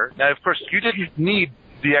Kickstarter, now of course you didn't need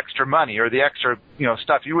the extra money or the extra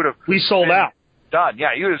stuff. You would have. We sold out. Done.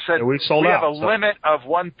 Yeah, you would have said we have a limit of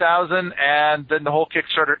 1,000, and then the whole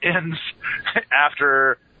Kickstarter ends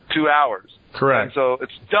after 2 hours. Correct. And so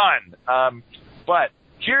it's done. But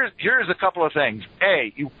here's a couple of things.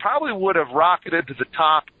 A, you probably would have rocketed to the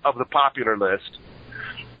top of the popular list,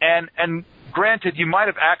 and granted, you might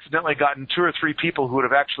have accidentally gotten 2 or 3 people who would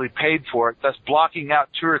have actually paid for it, thus blocking out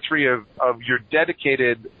 2 or 3 of your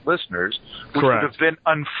dedicated listeners, which Correct. would have been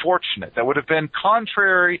unfortunate. That would have been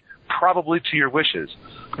contrary probably to your wishes.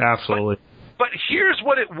 Absolutely. But here's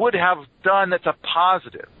what it would have done that's a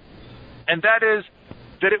positive, and that is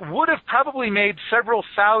that it would have probably made several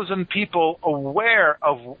thousand people aware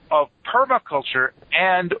of permaculture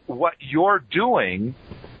and what you're doing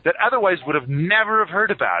that otherwise would have never have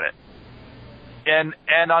heard about it.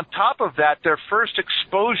 And on top of that, their first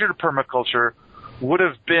exposure to permaculture would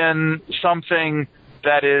have been something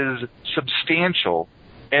that is substantial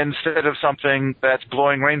instead of something that's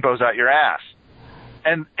blowing rainbows out your ass.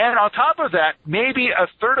 And on top of that, maybe a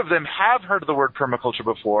third of them have heard of the word permaculture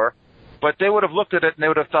before, but they would have looked at it and they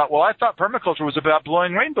would have thought, well, I thought permaculture was about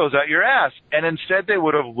blowing rainbows out your ass. And instead they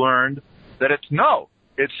would have learned that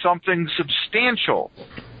it's something substantial.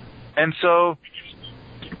 And so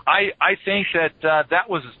I think that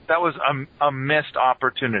was a missed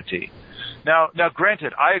opportunity. Now,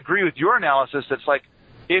 granted, I agree with your analysis. It's like,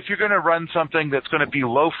 if you're going to run something that's going to be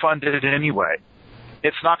low funded anyway,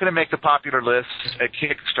 it's not going to make the popular list at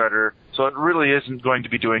Kickstarter, so it really isn't going to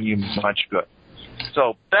be doing you much good.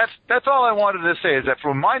 So that's all I wanted to say, is that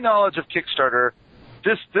from my knowledge of Kickstarter,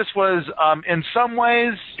 this was in some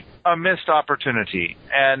ways a missed opportunity.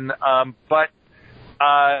 And but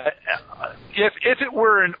if it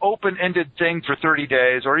were an open-ended thing for 30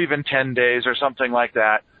 days or even 10 days or something like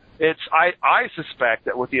that, I suspect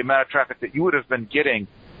that with the amount of traffic that you would have been getting,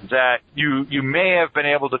 that you may have been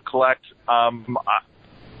able to collect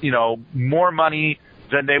more money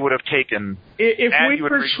than they would have taken. If we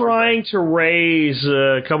were trying to raise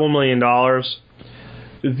a couple $1 million,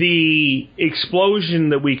 the explosion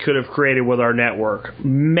that we could have created with our network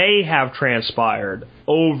may have transpired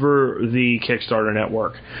over the Kickstarter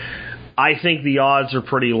network. I think the odds are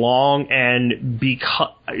pretty long, and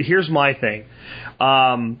here's my thing.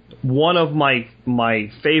 One of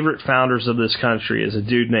my favorite founders of this country is a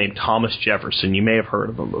dude named Thomas Jefferson. You may have heard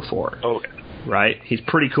of him before. Okay. Right? He's a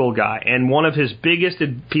pretty cool guy. And one of his biggest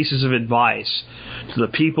pieces of advice to the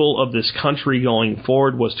people of this country going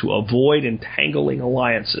forward was to avoid entangling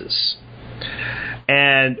alliances.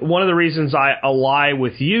 And one of the reasons I ally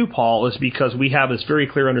with you, Paul, is because we have this very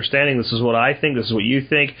clear understanding. This is what I think. This is what you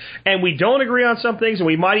think. And we don't agree on some things, and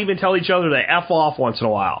we might even tell each other to F off once in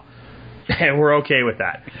a while. And we're okay with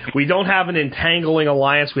that. We don't have an entangling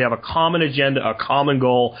alliance. We have a common agenda, a common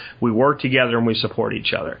goal. We work together and we support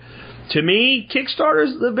each other. To me, Kickstarter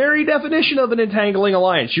is the very definition of an entangling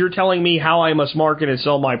alliance. You're telling me how I must market and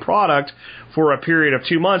sell my product for a period of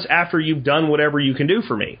 2 months after you've done whatever you can do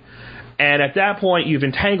for me. And at that point, you've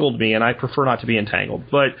entangled me, and I prefer not to be entangled.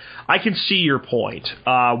 But I can see your point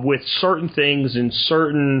with certain things in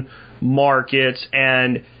certain markets.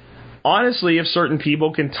 And honestly, if certain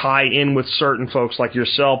people can tie in with certain folks like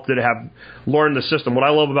yourself that have learned the system, what I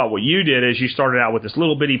love about what you did is you started out with this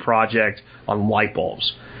little bitty project on light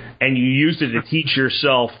bulbs. And you used it to teach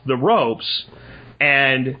yourself the ropes,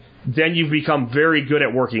 and then you've become very good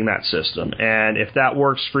at working that system. And if that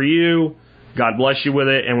works for you, God bless you with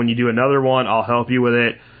it. And when you do another one, I'll help you with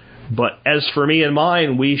it. But as for me and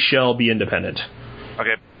mine, we shall be independent.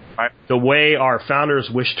 Okay. All right. The way our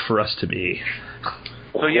founders wished for us to be.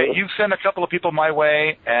 So yeah, you've sent a couple of people my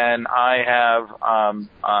way, and I have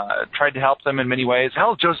tried to help them in many ways.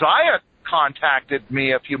 Hell, Josiah contacted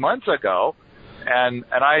me a few months ago. And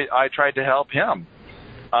I tried to help him.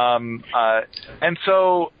 And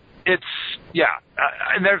so it's,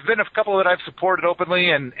 and there's been a couple that I've supported openly,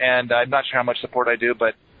 and I'm not sure how much support I do,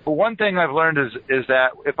 but one thing I've learned is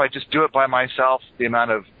that if I just do it by myself, the amount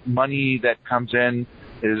of money that comes in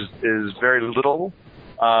is very little.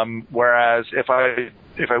 Whereas if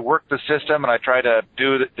I work the system and I try to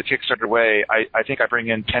do the Kickstarter way, I think I bring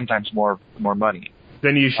in 10 times more money.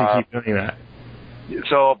 Then you should keep doing that.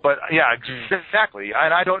 So, but yeah, exactly.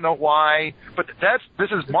 And I don't know why, but this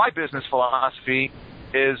is my business philosophy: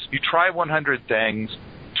 is you try 100 things,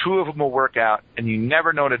 2 of them will work out, and you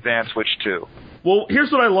never know in advance which 2. Well, here's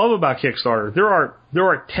what I love about Kickstarter: there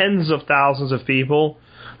are tens of thousands of people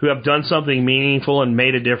who have done something meaningful and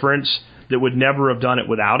made a difference that would never have done it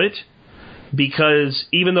without it, because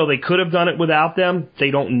even though they could have done it without them, they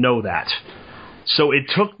don't know that. So it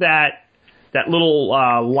took that little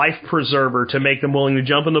life preserver to make them willing to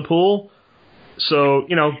jump in the pool. So,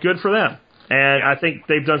 good for them. And I think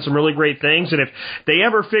they've done some really great things. And if they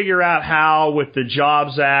ever figure out how, with the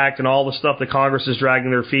Jobs Act and all the stuff that Congress is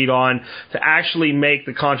dragging their feet on, to actually make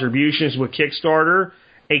the contributions with Kickstarter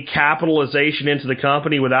a capitalization into the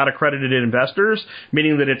company without accredited investors,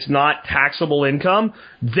 meaning that it's not taxable income,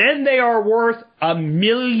 then they are worth $1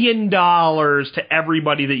 million to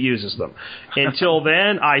everybody that uses them. Until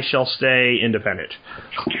then, I shall stay independent.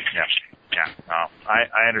 Yeah. Oh,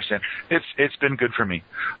 I understand. It's been good for me.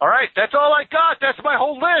 All right, that's all I got. That's my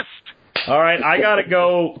whole list. All right, I got to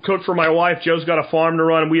go cook for my wife. Joe's got a farm to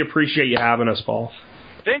run. We appreciate you having us, Paul.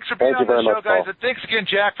 Thanks for being on the show, guys. Paul. And thanks again,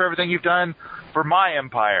 Jack, for everything you've done for my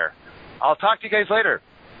empire. I'll talk to you guys later.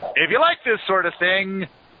 If you like this sort of thing,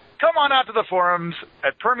 come on out to the forums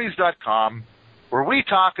at permies.com, where we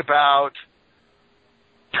talk about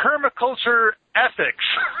permaculture ethics.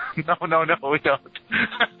 No, we don't.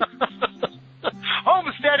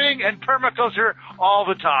 Homesteading and permaculture all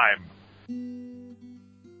the time.